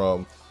experience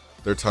from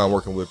their time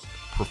working with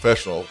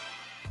professional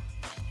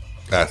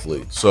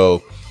athletes.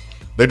 So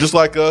they're just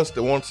like us.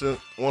 They want to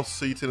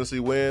see Tennessee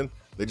win.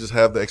 They just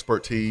have the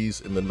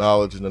expertise and the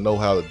knowledge and the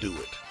know-how to do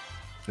it,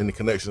 and the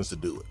connections to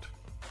do it.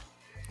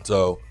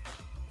 So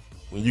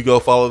when you go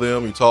follow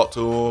them, you talk to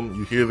them,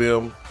 you hear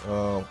them,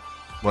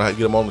 when I get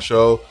them on the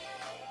show,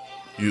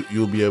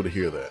 you'll be able to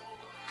hear that.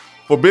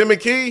 For Ben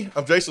McKee,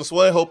 I'm Jason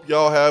Swain. Hope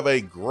y'all have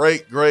a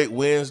great, great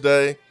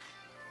Wednesday.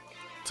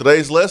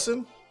 Today's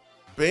lesson,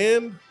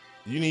 Ben,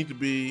 you need to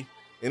be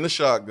in the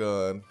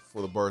shotgun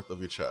for the birth of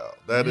your child.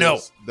 That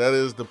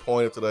is the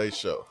point of today's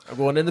show. I'm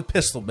going in the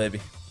pistol,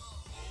 baby.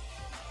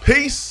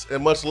 Peace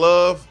and much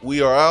love.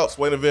 We are out.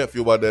 Swain and Ben,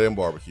 fueled by Daddy and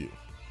Barbecue.